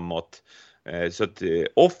 poäng framåt. Så att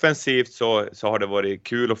offensivt så har det varit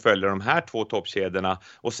kul att följa de här två toppkedjorna.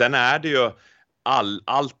 Och sen är det ju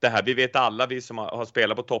allt det här, vi vet alla, vi som har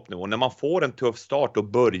spelat på toppnivå, när man får en tuff start och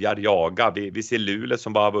börjar jaga. Vi ser Luleå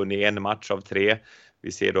som bara har vunnit en match av 3.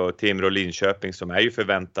 Vi ser då Timrå och Linköping som är ju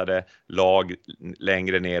förväntade lag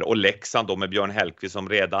längre ner, och Leksand då med Björn Hellkvist som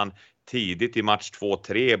redan tidigt i match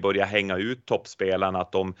 2-3 börjar hänga ut toppspelarna,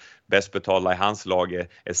 att de bäst betalda i hans lag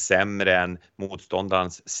är sämre än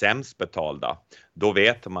motståndarens sämst betalda. Då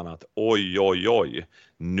vet man att oj,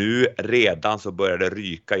 nu redan så börjar det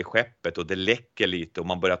ryka i skeppet och det läcker lite och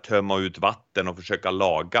man börjar tömma ut vatten och försöka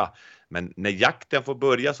laga. Men när jakten får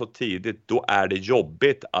börja så tidigt, då är det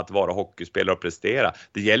jobbigt att vara hockeyspelare och prestera.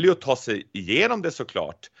 Det gäller ju att ta sig igenom det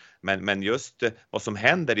såklart. Men just vad som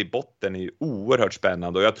händer i botten är oerhört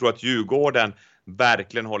spännande. Och jag tror att Djurgården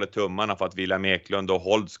verkligen håller tummarna för att William Eklund och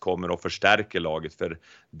Holtz kommer och förstärker laget. För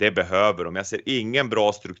det behöver de. Jag ser ingen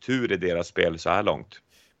bra struktur i deras spel så här långt.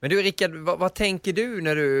 Men du Rickard, vad tänker du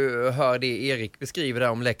när du hör det Erik beskriver där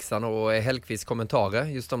om Leksand och Hellkvists kommentarer?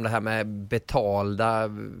 Just om det här med betalda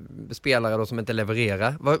spelare då som inte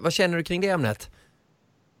levererar. Vad känner du kring det ämnet?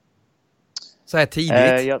 Så här tidigt?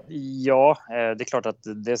 Det är klart att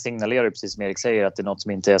det signalerar ju precis som Erik säger att det är något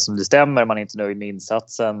som inte är som det stämmer. Man är inte nöjd med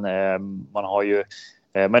insatsen.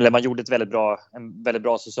 Man gjorde en väldigt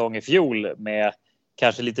bra säsong i fjol med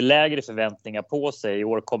kanske lite lägre förväntningar på sig. I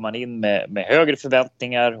år kom man in med högre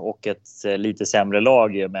förväntningar och ett lite sämre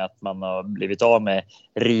lag med att man har blivit av med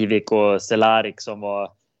Rivik och Cehlárik som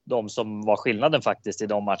var de som var skillnaden faktiskt i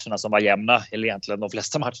de matcherna som var jämna. Eller egentligen de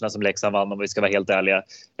flesta matcherna som Leksand vann om vi ska vara helt ärliga.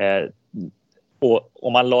 Och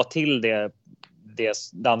om man la till det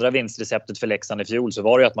andra vinstreceptet för Leksand i fjol så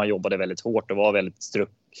var det att man jobbade väldigt hårt och var väldigt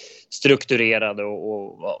strukturerade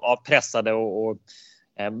och pressade och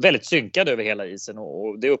väldigt synkade över hela isen,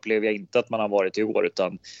 och det upplever jag inte att man har varit i år,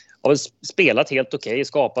 utan har spelat helt okej,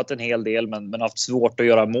 skapat en hel del men haft svårt att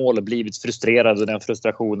göra mål och blivit frustrerad, och den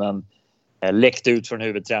frustrationen läckte ut från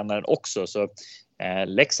huvudtränaren också. Så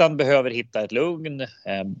Leksand behöver hitta ett lugn,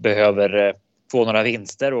 behöver få några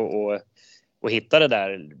vinster och hitta det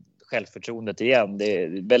där självförtroendet igen. Det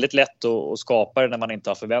är väldigt lätt att skapa det när man inte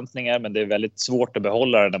har förväntningar, men det är väldigt svårt att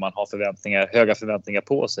behålla det när man har höga förväntningar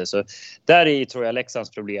på sig. Så där i tror jag Leksands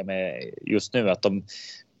problem är just nu att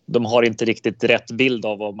de har inte riktigt rätt bild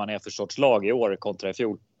av vad man är för sorts lag i år kontra i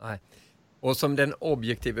fjol. Nej. Och som den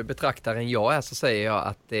objektiva betraktaren jag är så säger jag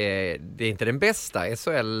att det är inte den bästa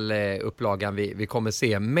SHL-upplagan vi kommer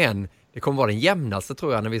se, men det kommer vara den jämnaste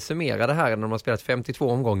tror jag när vi summerar det här. När de har spelat 52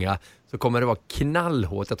 omgångar så kommer det vara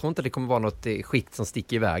knallhårt. Jag tror inte det kommer vara något skikt som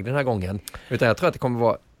sticker iväg den här gången. Utan jag tror att det kommer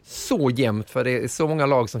vara så jämnt, för det är så många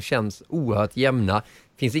lag som känns oerhört jämna.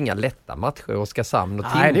 Det finns inga lätta matcher. Oskarshamn och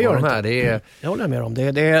Timrå. Nej, det gör det inte. Jag håller med om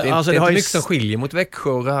det. Det är inte mycket som skiljer mot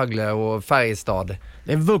Växjö, Rögle och Färjestad.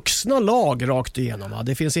 Det är vuxna lag rakt igenom. Va?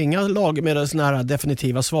 Det finns inga lag med såna här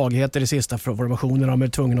definitiva svagheter i sista formationerna. De är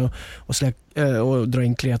tvungna att dra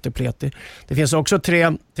in Kleti. Det finns också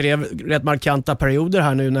tre rätt markanta perioder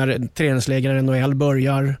här nu när träningslägren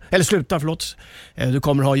NHL slutar. Du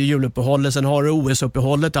kommer ha juluppehållet, sen har du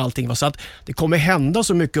OS-uppehållet och allting. Va? Så att det kommer hända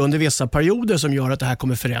så mycket under vissa perioder som gör att det här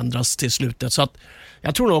kommer förändras till slutet. Så att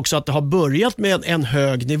jag tror också att det har börjat med en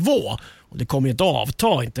hög nivå. Och det kommer inte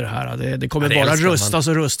avta, inte det här. Det kommer bara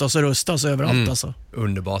rustas överallt. Alltså.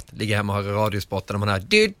 Underbart. Ligga hemma och höra radiosporten och man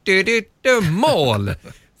har mål.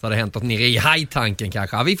 Så har det hänt något nere i hajtanken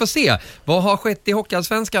kanske. Ja, vi får se. Vad har skett i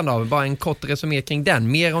Hockeyallsvenskan då? Bara en kort resumé kring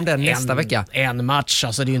den. Mer om den nästa vecka. En match,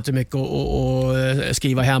 alltså det är inte mycket att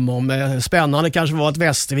skriva hem om. Spännande kanske var att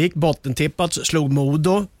Västervik bottentippat slog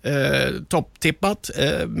Modo topptippat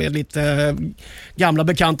med lite gamla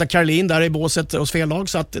bekanta Karlin där i båset hos fel lag.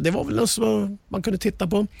 Så att det var väl något som man kunde titta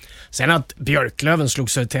på. Sen att Björklöven slog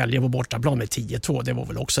Södertälje på bortaplan med 10-2. Det var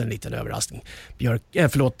väl också en liten överraskning.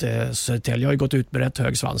 Södertälje har ju gått ut med rätt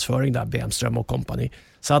hög svansföring där, Bemström och kompani.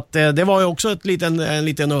 Så att det var ju också en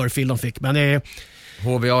liten örfil de fick. Men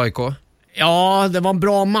HV-AIK? Ja, det var en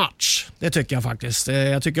bra match. Det tycker jag faktiskt.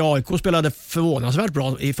 Jag tycker AIK spelade förvånansvärt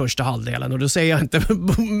bra i första halvdelen. Och det säger jag inte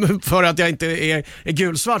för att jag inte är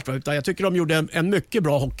gulsvart, utan jag tycker de gjorde en mycket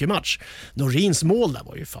bra hockeymatch. Norins mål där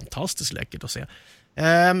var ju fantastiskt läckert att se.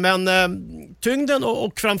 Men tyngden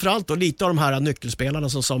och framförallt då, lite av de här nyckelspelarna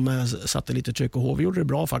som satte lite tryck och HV gjorde det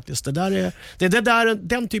bra faktiskt. Det är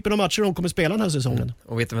den typen av matcher de kommer spela den här säsongen.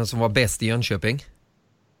 Och vet du vem som var bäst i Jönköping?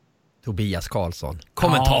 Tobias Karlsson,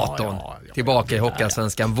 kommentatorn, tillbaka i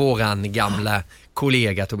Hockeyallsvenskan, våran gamla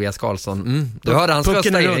kollega Tobias Karlsson. Du hörde hans röst,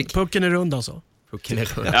 Erik. Pucken är rund alltså.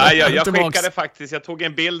 Ja, jag skickade faktiskt, jag tog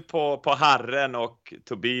en bild på Harren och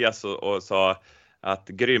Tobias och sa att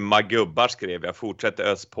grymma gubbar, skrev jag, fortsätter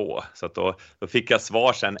ös på. Så att då fick jag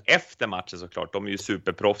svar sen efter matchen såklart. De är ju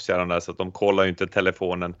superproffsiga de där, så att de kollar ju inte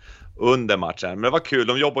telefonen under matchen. Men det var kul,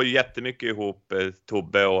 de jobbar ju jättemycket ihop,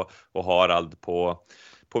 Tobbe och Harald på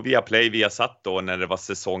Viaplay, Viasat då, när det var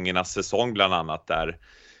säsongernas säsong bland annat där.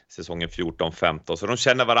 Säsongen 14-15. Så de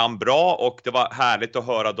känner varandra bra och det var härligt att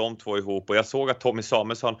höra de två ihop. Och jag såg att Tommy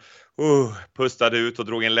Samuelsson pustade ut och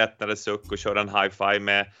drog en lättnade suck och körde en high-five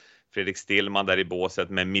med Fredrik Stillman där i båset,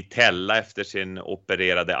 med Mitella efter sin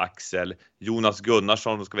opererade axel. Jonas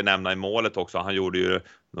Gunnarsson ska vi nämna i målet också. Han gjorde ju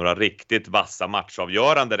några riktigt vassa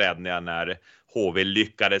matchavgörande räddningar när HV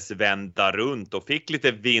lyckades vända runt och fick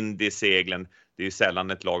lite vind i seglen. Det är ju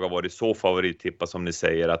sällan ett lag har varit så favorittippat som ni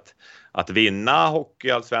säger att vinna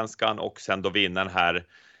Hockeyallsvenskan och sen då vinna den här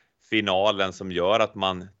finalen som gör att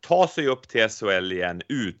man tar sig upp till SHL igen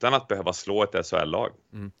utan att behöva slå ett SHL-lag.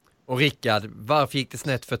 Mm. Och Rickard, varför gick det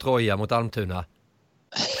snett för Troja mot Almtuna?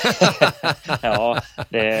 Ja,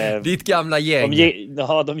 ditt gamla gäng.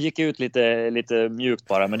 De gick ut lite mjukt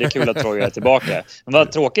bara, men det är kul att Troja är tillbaka. Men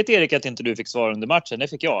vad tråkigt, Erik, att inte du fick svara under matchen. Det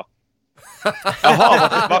fick jag.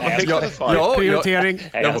 Jaha, vad fick du svar? Prioritering.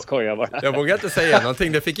 Jag skojar bara. Jag vågar inte säga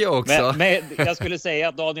någonting, det fick jag också. Men jag skulle säga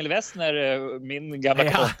att Daniel Westner, min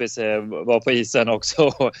gamla kompis, var på isen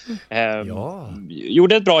också.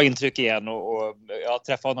 Gjorde ett bra intryck igen och jag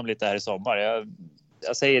träffade honom lite här i sommar.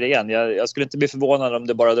 Jag säger det igen, jag skulle inte bli förvånad om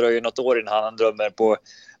det bara dröjer något år innan han drömmer på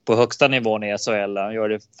högsta nivån i SHL. Han gör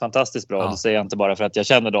det fantastiskt bra. Det säger jag inte bara för att jag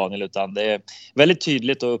känner Daniel, utan det är väldigt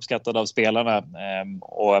tydligt och uppskattat av spelarna.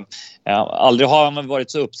 Och aldrig har han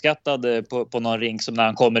varit så uppskattad på någon rink som när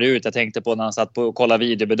han kommer ut. Jag tänkte på när han satt på och kollade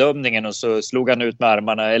videobedömningen och så slog han ut med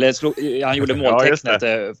armarna, eller han gjorde måltecknet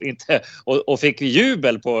och fick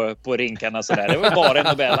jubel på rinkarna sådär. Det var bara i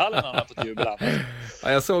Nobelhallen han har fått jubel.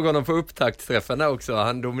 Ja, jag såg honom på upptaktsträffarna också.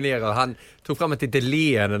 Han dominerade. Han tog fram ett litet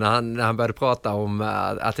leende när han började prata om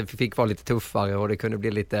att det fick vara lite tuffare och det kunde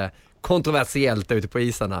bli lite kontroversiellt ute på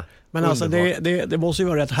isarna. Men alltså det måste ju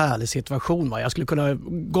vara en rätt härlig situation, va? Jag skulle kunna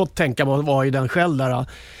gott tänka mig att vara i den själv där.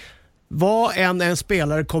 Vad en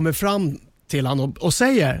spelare kommer fram till han och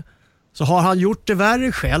säger, så har han gjort det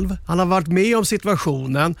värre själv. Han har varit med om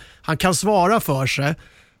situationen. Han kan svara för sig.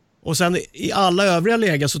 Och sen i alla övriga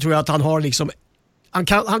lägen så tror jag att han har liksom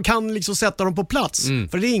han kan liksom sätta dem på plats.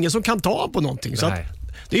 För det är ingen som kan ta på någonting. Så att,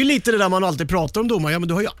 det är ju lite det där man alltid pratar om domare. Ja, men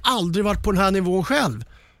du har ju aldrig varit på den här nivån själv.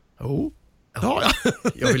 Ja.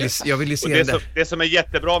 Jag vill ju se det som är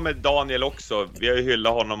jättebra med Daniel också. Vi har ju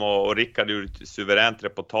hyllat honom och Rickard gjorde ett suveränt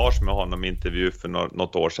reportage med honom i intervju för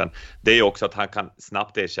något år sedan. Det är ju också att han kan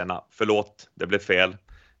snabbt erkänna, förlåt, det blev fel.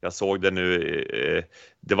 Jag såg det nu,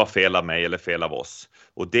 det var fel av mig eller fel av oss.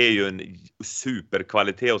 Och det är ju en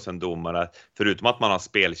superkvalitet hos en domare. Förutom att man har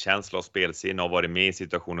spelkänsla och spelsinne och varit med i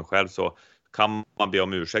situationen själv, så kan man be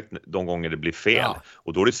om ursäkt de gånger det blir fel. Ja.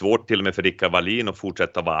 Och då är det svårt till och med för Rickard Wallin att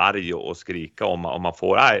fortsätta vara arg och skrika om man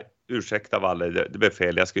får, nej, ursäkta Valle, det blev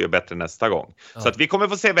fel, jag ska göra bättre nästa gång. Ja. Så att vi kommer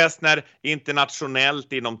få se Westner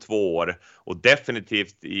internationellt inom 2 år och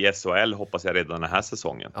definitivt i SHL hoppas jag redan den här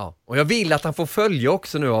säsongen. Ja. Och jag vill att han får följa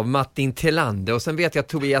också nu av Martin Tillander och sen vet jag att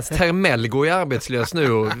Tobias Termell är arbetslös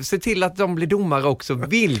nu och se till att de blir domare också.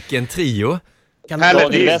 Vilken trio!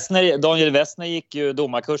 Daniel Westner gick ju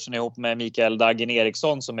domarkursen ihop med Mikael Dagen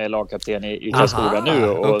Eriksson som är lagkapten i Karlskoga nu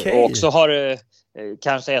och också har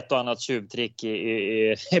kanske ett och annat tjuvtrick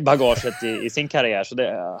i bagaget i sin karriär. Så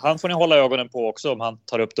han får ni hålla ögonen på också om han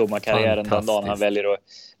tar upp domarkarriären den dagen han väljer att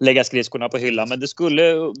lägga skridskorna på hyllan. Men det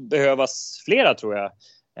skulle behövas flera, tror jag.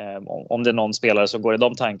 Om det är någon spelare som går i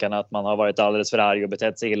de tankarna att man har varit alldeles för arg och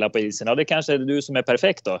betett sig illa på isen. Ja, det kanske är du som är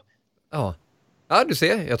perfekt då. Ja, du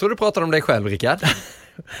ser. Jag tror du pratar om dig själv, Rickard.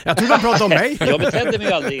 Jag tror du pratar om mig. Jag betedde mig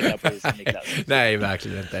ju aldrig illa på isen, Niklas. Nej,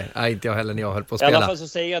 verkligen inte. Nej, inte jag heller när jag höll på att spela. I alla fall så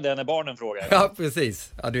säger jag det när barnen frågar. Ja,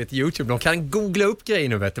 precis. Ja, du vet, YouTube, de kan googla upp grejer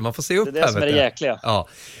nu, vet du. Man får se upp här. Det är det som är det jäkliga. Ja.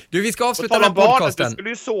 Du, vi ska avsluta med podcasten. Du skulle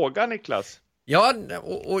ju såga, Niklas. Ja,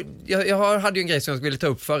 och jag hade ju en grej som jag ville ta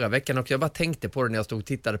upp förra veckan och jag bara tänkte på det när jag stod och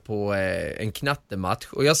tittade på en knattematch.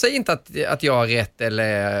 Och jag säger inte att jag har rätt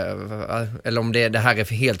eller om det här är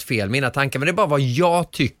helt fel, mina tankar, men det är bara vad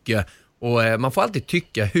jag tycker. Och man får alltid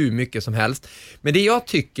tycka hur mycket som helst. Men det jag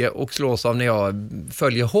tycker och slås av när jag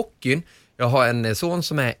följer hockeyn, jag har en son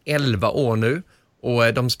som är 11 år nu.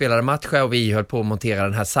 Och de spelade matcher och vi höll på att montera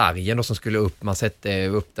den här sargen då, som skulle upp. Man sätter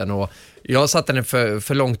upp den och jag satte den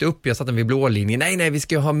för långt upp. Jag satte den vid blålinjen. Nej, vi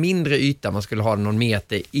ska ha mindre yta. Man skulle ha den någon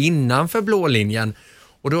meter innanför blålinjen.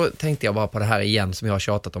 Och då tänkte jag bara på det här igen som jag har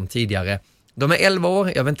tjatat om tidigare. De är 11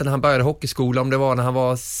 år. Jag vet inte när han började hockeyskola, om det var när han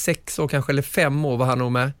var 6 år kanske, eller 5 år var han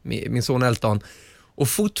nog med, min son Elton. Och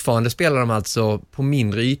fortfarande spelar de alltså på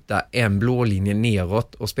mindre yta än blålinjen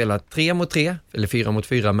neråt och spelar 3 mot 3 eller 4 mot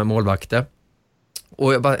 4 med målvakter.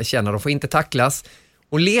 Och jag bara känner att de får inte tacklas.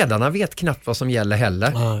 Och ledarna vet knappt vad som gäller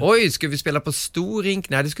heller. Oj, ska vi spela på stor rink?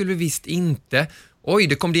 Nej, det skulle vi visst inte. Oj,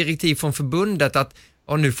 det kom direktiv från förbundet att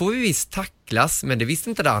nu får vi visst tacklas. Men det visste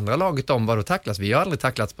inte det andra laget om vad då tacklas. Vi har aldrig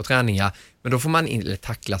tacklats på träningar. Men då får man inte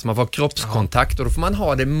tacklas, man får kroppskontakt. Och då får man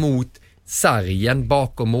ha det mot sargen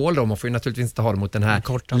bakom mål. Då. Man får ju naturligtvis inte ha det mot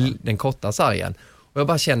den korta sargen. Och jag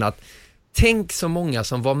bara känner att tänk så många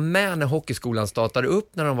som var med när hockeyskolan startade upp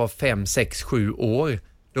när de var 5, 6, 7 år.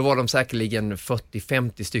 Då var de säkerligen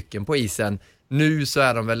 40-50 stycken på isen. Nu så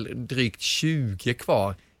är de väl drygt 20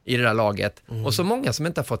 kvar i det där laget. Och så många som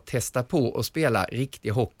inte har fått testa på att spela riktig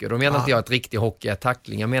hockey. Då menar inte jag att riktig hockey är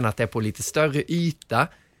tackling. Jag menar att det är på lite större yta.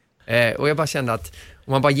 Och jag bara kände att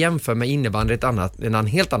om man bara jämför med innebandy en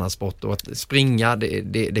helt annan sport. Och att springa,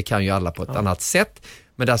 det kan ju alla på ett annat sätt.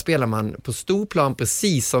 Men där spelar man på stor plan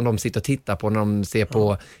precis som de sitter och tittar på när de ser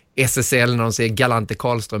på SSL, när de ser Galante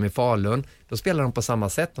Karlström i Falun. Då spelar de på samma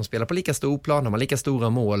sätt. De spelar på lika stor plan, de har lika stora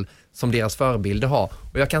mål som deras förebilder har.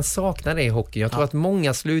 Och jag kan sakna det i hockey. Jag tror att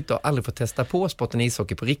många slutar och aldrig får testa på sporten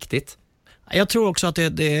ishockey på riktigt. Jag tror också att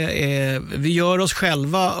vi gör oss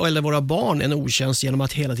själva eller våra barn en otjänst genom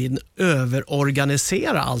att hela tiden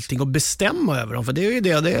överorganisera allting och bestämma över dem. För det är ju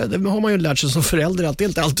det har man ju lärt sig som förälder, att det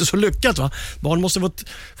inte alltid är så lyckat. Va? Barn måste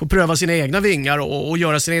få pröva sina egna vingar och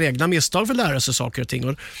göra sina egna misstag för att lära sig saker och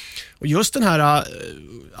ting. Och just den här,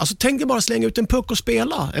 alltså tänk dig bara slänga ut en puck och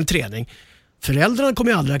spela en träning. Föräldrarna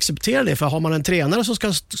kommer ju aldrig acceptera det, för har man en tränare så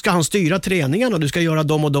ska han styra träningen och du ska göra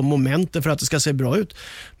de och de momenten för att det ska se bra ut.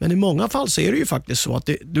 Men i många fall så är det ju faktiskt så att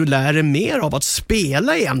du lär dig mer av att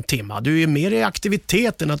spela i 1 timme. Du är mer i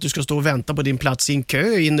aktiviteten att du ska stå och vänta på din plats i en kö,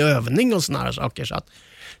 i en övning och såna här saker. Så att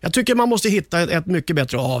jag tycker man måste hitta ett mycket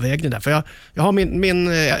bättre avvägning där. För jag har min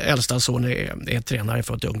äldsta son är tränare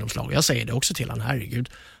för ett ungdomslag. Jag säger det också till han, herregud.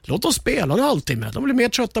 Låt oss spela en halvtimme. De blir mer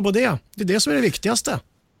trötta på det. Det är det som är det viktigaste.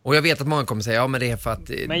 Och jag vet att många kommer säga, ja men det är för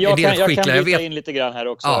att men jag kan byta in lite grann här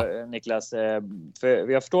också, Niklas.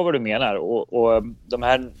 För jag förstår vad du menar. Och de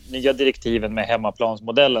här nya direktiven med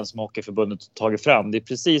hemmaplansmodellen som Hockeyförbundet tagit fram, det är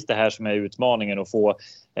precis det här som är utmaningen, att få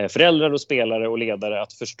föräldrar och spelare och ledare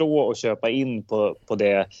att förstå och köpa in på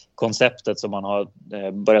det konceptet som man har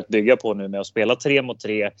börjat bygga på nu med att spela 3 mot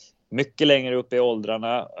 3 mycket längre upp i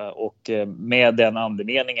åldrarna, och med den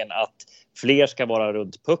andemeningen att fler ska vara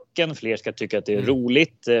runt pucken, fler ska tycka att det är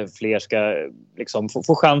roligt, fler ska liksom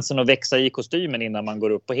få chansen att växa i kostymen innan man går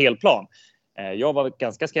upp på helplan. Jag var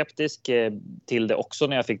ganska skeptisk till det också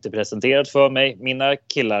när jag fick det presenterat för mig. Mina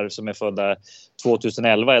killar som är födda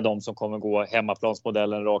 2011 är de som kommer gå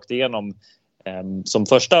hemmaplansmodellen rakt igenom som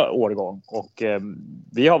första årgång. Och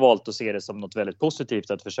vi har valt att se det som något väldigt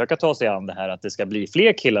positivt, att försöka ta sig an det här, att det ska bli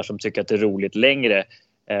fler killar som tycker att det är roligt längre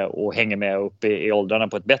och hänger med upp i åldrarna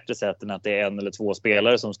på ett bättre sätt än att det är 1 eller 2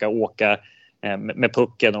 spelare som ska åka med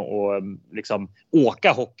pucken och liksom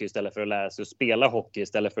åka hockey istället för att lära sig att spela hockey,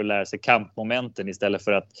 istället för att lära sig kampmomenten, istället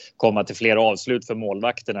för att komma till fler avslut för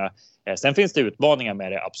målvakterna. Sen finns det utmaningar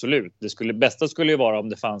med det, absolut. Bästa skulle ju vara om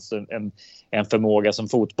det fanns en förmåga som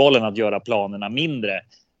fotbollen att göra planerna mindre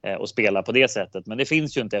och spela på det sättet. Men det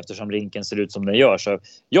finns ju inte eftersom rinken ser ut som den gör. Så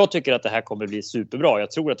jag tycker att det här kommer bli superbra.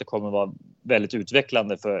 Jag tror att det kommer vara väldigt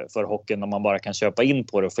utvecklande för hockeyn om man bara kan köpa in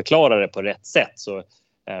på det och förklara det på rätt sätt.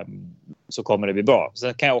 Så kommer det bli bra.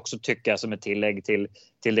 Sen kan jag också tycka som ett tillägg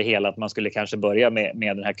till det hela att man skulle kanske börja med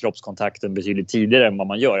den här kroppskontakten betydligt tidigare än vad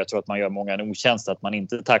man gör. Jag tror att man gör många en otjänst att man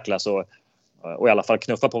inte tacklas och i alla fall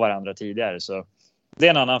knuffar på varandra tidigare. Så det är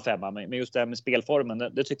en annan femma, men just det här med spelformen,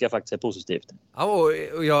 det tycker jag faktiskt är positivt. Ja,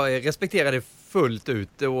 och jag respekterar det fullt ut.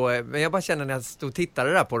 Men jag bara känner när jag stod och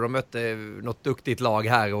tittade där på det, de mötte något duktigt lag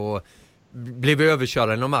här och blev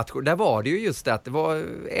överkörda i någon match. Där var det ju just det att det var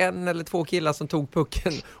 1 eller 2 killar som tog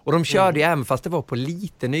pucken och de körde ju även fast det var på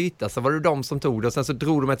liten yta, så var det de som tog det och sen så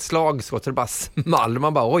drog de ett slagskott så det bara small.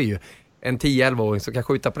 Man bara oj, en 10-11-åring som kan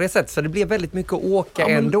skjuta på det sättet. Så det blir väldigt mycket att åka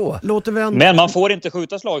ändå. Men man får inte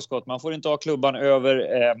skjuta slagskott. Man får inte ha klubban över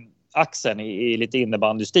axeln i lite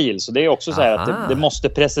innebandystil. Så det är också så här att det måste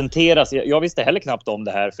presenteras. Jag visste heller knappt om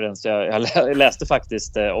det här förrän jag läste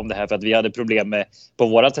faktiskt om det här, för att vi hade problem med på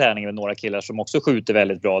våra träningar med några killar som också skjuter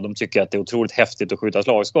väldigt bra. De tycker att det är otroligt häftigt att skjuta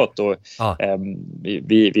slagskott, och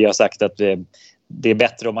vi har sagt att det är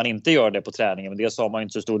bättre om man inte gör det på träningen. Men det sa man ju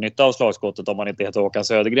inte så stor nytta av slagskottet om man inte heter Håkan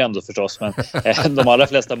Södergren då förstås. Men de allra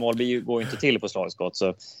flesta mål går ju inte till på slagskott.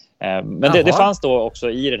 Så, men det fanns då också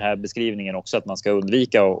i den här beskrivningen också att man ska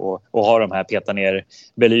undvika och ha de här peta ner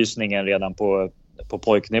belysningen redan på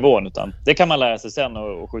pojknivån. Utan det kan man lära sig sen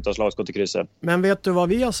och skjuta slagskott i krysset. Men vet du vad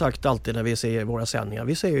vi har sagt alltid när vi ser våra sändningar?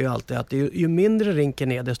 Vi säger ju alltid att ju mindre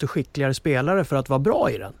rinken är, desto skickligare spelare för att vara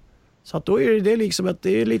bra i den. Så att då är det liksom ett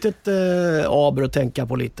litet aber att tänka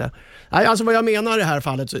på lite. Nej, alltså vad jag menar i det här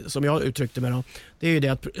fallet, som jag uttryckte mig då, det är ju det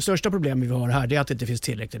att största problemet vi har här, det är att det inte finns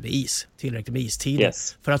tillräckligt med istid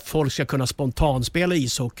för att folk ska kunna spontanspela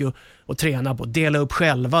ishockey och träna på, dela upp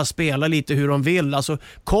själva, spela lite hur de vill. Alltså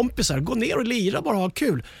kompisar, gå ner och lira, bara ha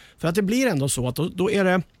kul. För att det blir ändå så att då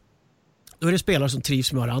är det spelare som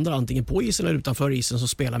trivs med varandra, antingen på isen eller utanför isen, som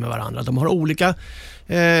spelar med varandra. De har olika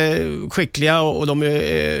skickliga, och de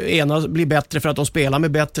ena blir bättre för att de spelar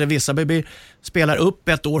med bättre. Vissa spelar upp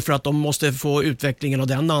ett år för att de måste få utvecklingen av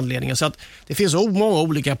den anledningen. Så att det finns många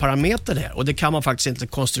olika parametrar där, och det kan man faktiskt inte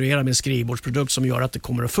konstruera med en skrivbordsprodukt som gör att det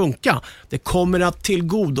kommer att funka. Det kommer att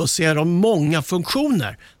tillgodose de många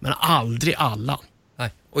funktioner, men aldrig alla.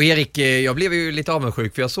 Och Erik, jag blev ju lite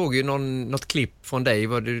avundsjuk, för jag såg ju något klipp från dig,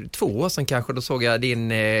 var det 2 år sedan kanske, då såg jag din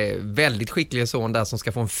väldigt skickliga son där som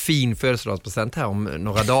ska få en fin födelsedagspresent här om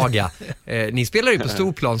några dagar. Ni spelar ju på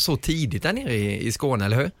storplan så tidigt där nere i Skåne,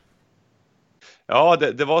 eller hur? Ja,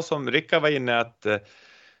 det var som Rickard var inne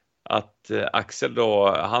att Axel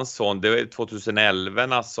då, hans son, det var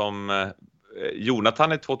 2011 som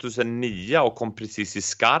Jonathan är 2009 och kom precis i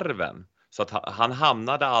skarven. Så att han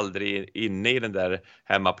hamnade aldrig inne i den där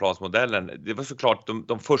hemmaplansmodellen. Det var såklart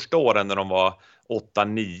de första åren när de var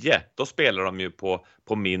 8-9, då spelade de ju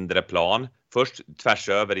på mindre plan. Först tvärs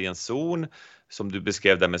över i en zon som du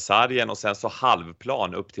beskrev där med sargen, och sen så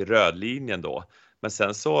halvplan upp till rödlinjen då. Men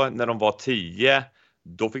sen så när de var 10,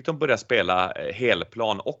 då fick de börja spela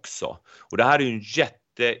helplan också. Och det här är ju en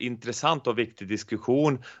jätteintressant och viktig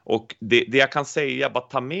diskussion, och det jag kan säga, bara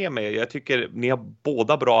ta med mig, jag tycker ni har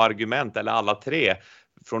båda bra argument, eller alla tre,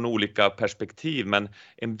 från olika perspektiv, men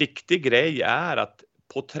en viktig grej är att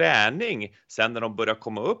på träning, sen när de börjar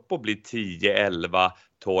komma upp och bli 10, 11,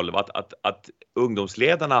 12, att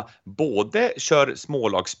ungdomsledarna både kör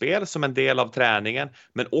smålagsspel som en del av träningen,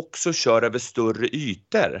 men också kör över större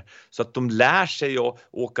ytor, så att de lär sig att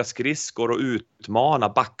åka skridskor och utmana.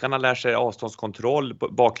 Backarna lär sig avståndskontroll,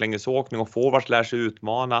 baklängesåkning, och forwards lär sig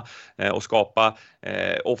utmana och skapa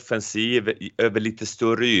offensiv över lite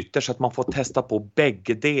större ytor, så att man får testa på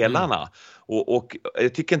bägge delarna. Och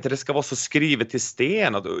jag tycker inte det ska vara så skrivet till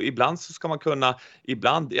sten. Och ibland så ska man kunna,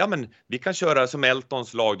 men vi kan köra som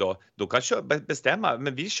Eltons lag då kan bestämma,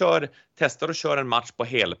 men vi testar och kör en match på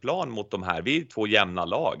helplan mot de här. Vi är 2 jämna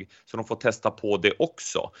lag, så de får testa på det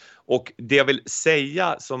också. Och det jag vill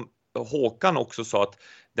säga, som Håkan också sa, att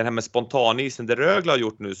den här med spontanisen, det Rögle har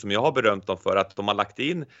gjort nu, som jag har berömt dem för, att de har lagt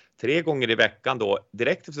in 3 gånger i veckan då,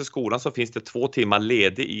 direkt efter skolan, så finns det 2 timmar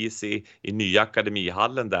ledig is i nya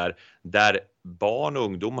akademihallen där barn och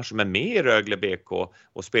ungdomar som är med i Rögle BK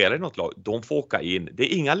och spelar i något lag, de får åka in.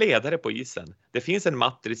 Det är inga ledare på isen. Det finns en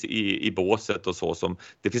matris i båset och så, som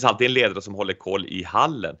det finns alltid en ledare som håller koll i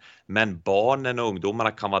hallen, men barnen och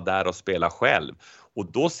ungdomarna kan vara där och spela själv.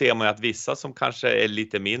 Och då ser man ju att vissa som kanske är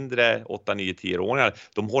lite mindre, 8, 9, 10-åringar,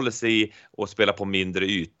 de håller sig och spelar på mindre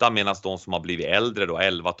yta, medan de som har blivit äldre då,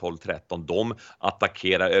 11, 12, 13, de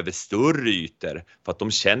attackerar över större ytor, för att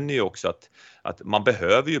de känner ju också att man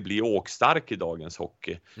behöver ju bli åkstark i dagens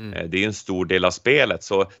hockey. Det är en stor del av spelet.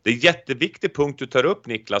 Så det är en jätteviktig punkt du tar upp,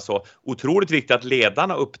 Niklas, och otroligt viktigt att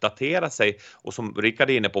ledarna uppdaterar sig, och som Rickard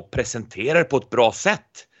är inne på, presenterar på ett bra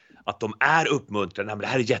sätt. Att de är uppmuntrande, men det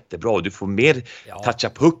här är jättebra, du får mer toucha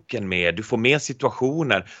pucken med, du får mer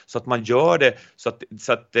situationer, så att man gör det, så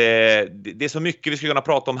att det är så mycket vi ska kunna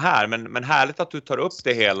prata om här, men härligt att du tar upp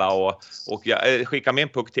det hela, och jag skickar med en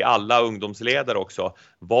puck till alla ungdomsledare också.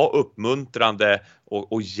 Var uppmuntrande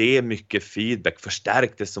och ge mycket feedback,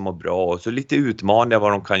 förstärk det som är bra, och så lite utmaningar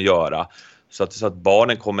vad de kan göra. Så att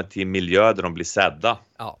barnen kommer till en miljö där de blir sedda.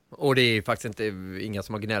 Ja, och det är faktiskt inga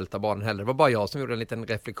som har gnällt av barnen heller. Det var bara jag som gjorde en liten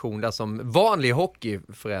reflektion där som vanlig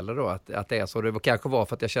hockeyförälder då, att det är så. Det var kanske för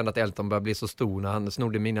att jag kände att Elton började bli så stor när han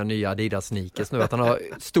snodde mina nya Adidas sneakers nu, att han har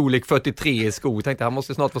storlek 43 i skor. Jag tänkte han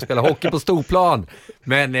måste snart få spela hockey på storplan.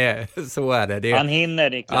 Men så är det. Han hinner,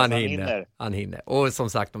 Niklas. Han hinner. Och som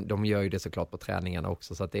sagt, de gör ju det såklart på träningarna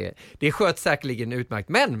också, så att det sköts säkerligen utmärkt.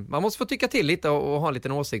 Men man måste få tycka till lite och ha en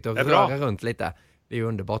liten åsikt och röra runt lite. Det är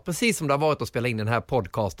underbart. Precis som det har varit att spela in den här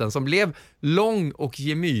podcasten som blev lång och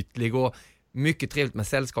gemytlig och mycket trevligt med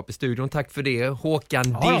sällskap i studion. Tack för det, Håkan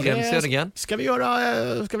Dirren Södergren. Ska vi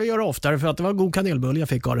göra oftare, för att det var god kanelbulle jag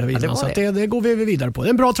fick av det innan, så det går vi vidare på. Det är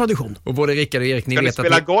en bra tradition. Och både Rickard och Erik, ni vet att... Ska ni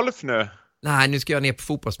spela golf nu? Nej, nu ska jag ner på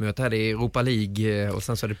fotbollsmöte här. Det är Europa League och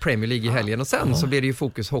sen så är det Premier League i helgen och sen så blir det ju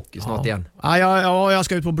fokus hockey snart igen. Ja, jag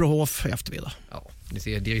ska ut på Brohof i eftermiddag. Ja, ni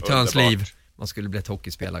ser direktörens liv. Man skulle bli ett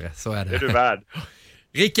hockeyspelare, så är det. Det är du värd.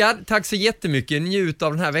 Rickard, tack så jättemycket. Njut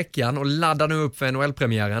av den här veckan och ladda nu upp för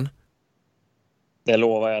NHL-premiären. Det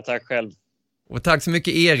lovar jag. Tack själv. Och tack så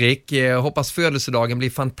mycket, Erik. Hoppas födelsedagen blir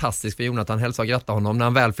fantastisk för Jonathan. Hälsa och gratta honom när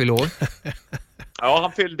han väl fyller år. Ja,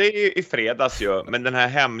 han fyllde i fredags ju. Men den här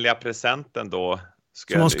hemliga presenten då...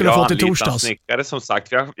 Som man skulle fått i torsdags. Snickare, som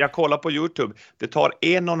sagt. Jag kollar på YouTube. Det tar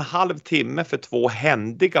 1,5 timme för 2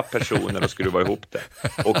 händiga personer att skruva ihop det.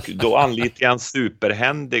 Och då anlitar jag en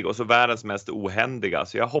superhändig och så världens mest ohändiga.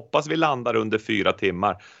 Så jag hoppas vi landar under 4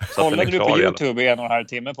 timmar. Kollade du på YouTube i 1,5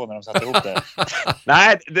 timme på när de satte ihop det?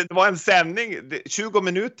 Nej, det var en sändning. 20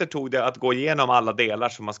 minuter tog det att gå igenom alla delar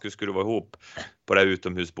som man skulle skruva ihop på det här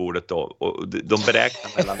utomhusbordet då. Och de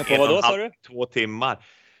beräknar mellan 1,5 och 2 timmar.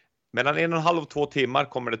 Mellan 1,5 och 2 timmar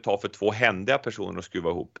kommer det ta för 2 händiga personer att skruva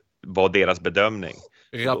ihop, var deras bedömning.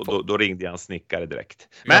 Då ringde jag en snickare direkt.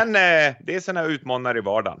 Men det är såna utmanare i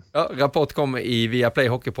vardagen. Ja, rapport kommer i Viaplay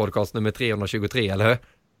Hockey Podcast nummer 323, eller hur?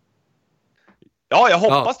 Ja, jag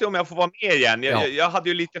hoppas det om jag får vara med igen. Jag hade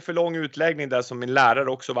ju lite för lång utläggning där som min lärare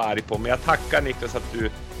också var arg på. Men jag tackar Niklas att du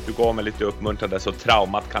gav mig lite uppmuntrande så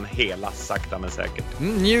traumat kan helas sakta men säkert.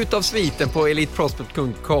 Njut av sviten på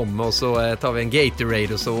eliteprospect.com och så tar vi en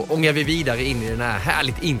Gatorade och så ångar vi vidare in i den här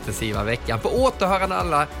härligt intensiva veckan. På återhörande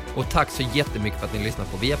alla, och tack så jättemycket för att ni lyssnar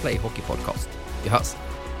på Viaplay Hockey Podcast. Vi hörs.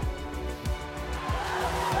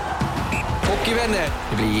 Hockeyvänner,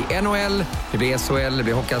 det blir NHL, det blir SHL, det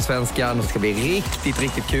blir Hockeyallsvenskan och det ska bli riktigt,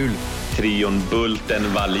 riktigt kul. Trion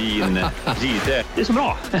Bulten, Wallin, Gide. Det är så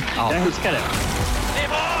bra. Jag älskar det.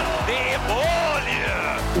 Det är mål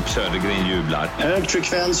ju! Södergren jublar. Hög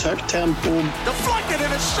frekvens, högt tempo. Deflected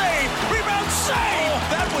and a save! Rebound save!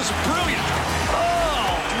 That was brilliant!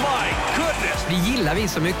 Oh my goodness! Det gillar vi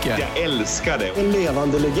så mycket. Jag älskar det. En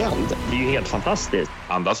levande legend. Det är ju helt fantastiskt.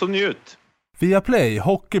 Andas och njut. Viaplay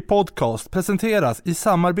Hockey Podcast presenteras i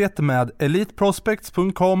samarbete med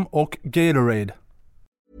eliteprospects.com och Gatorade.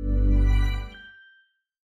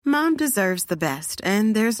 Mom deserves the best,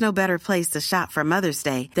 and there's no better place to shop for Mother's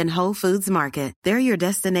Day than Whole Foods Market. They're your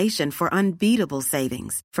destination for unbeatable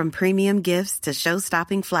savings, from premium gifts to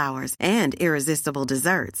show-stopping flowers and irresistible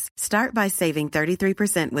desserts. Start by saving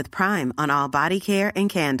 33% with Prime on all body care and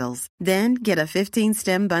candles. Then get a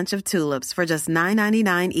 15-stem bunch of tulips for just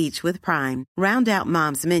 $9.99 each with Prime. Round out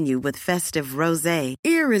Mom's menu with festive rosé,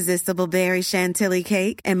 irresistible berry chantilly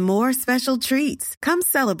cake, and more special treats. Come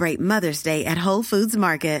celebrate Mother's Day at Whole Foods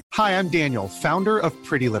Market. Hi, I'm Daniel, founder of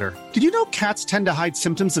Pretty Litter. Did you know cats tend to hide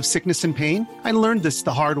symptoms of sickness and pain? I learned this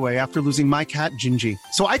the hard way after losing my cat, Gingy.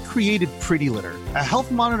 So I created Pretty Litter, a health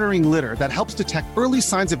monitoring litter that helps detect early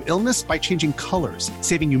signs of illness by changing colors,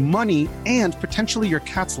 saving you money and potentially your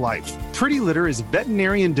cat's life. Pretty Litter is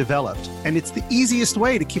veterinarian developed, and it's the easiest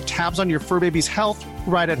way to keep tabs on your fur baby's health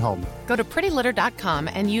right at home. Go to prettylitter.com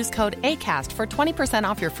and use code ACAST for 20%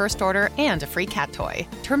 off your first order and a free cat toy.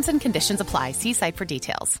 Terms and conditions apply. See site for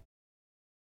details.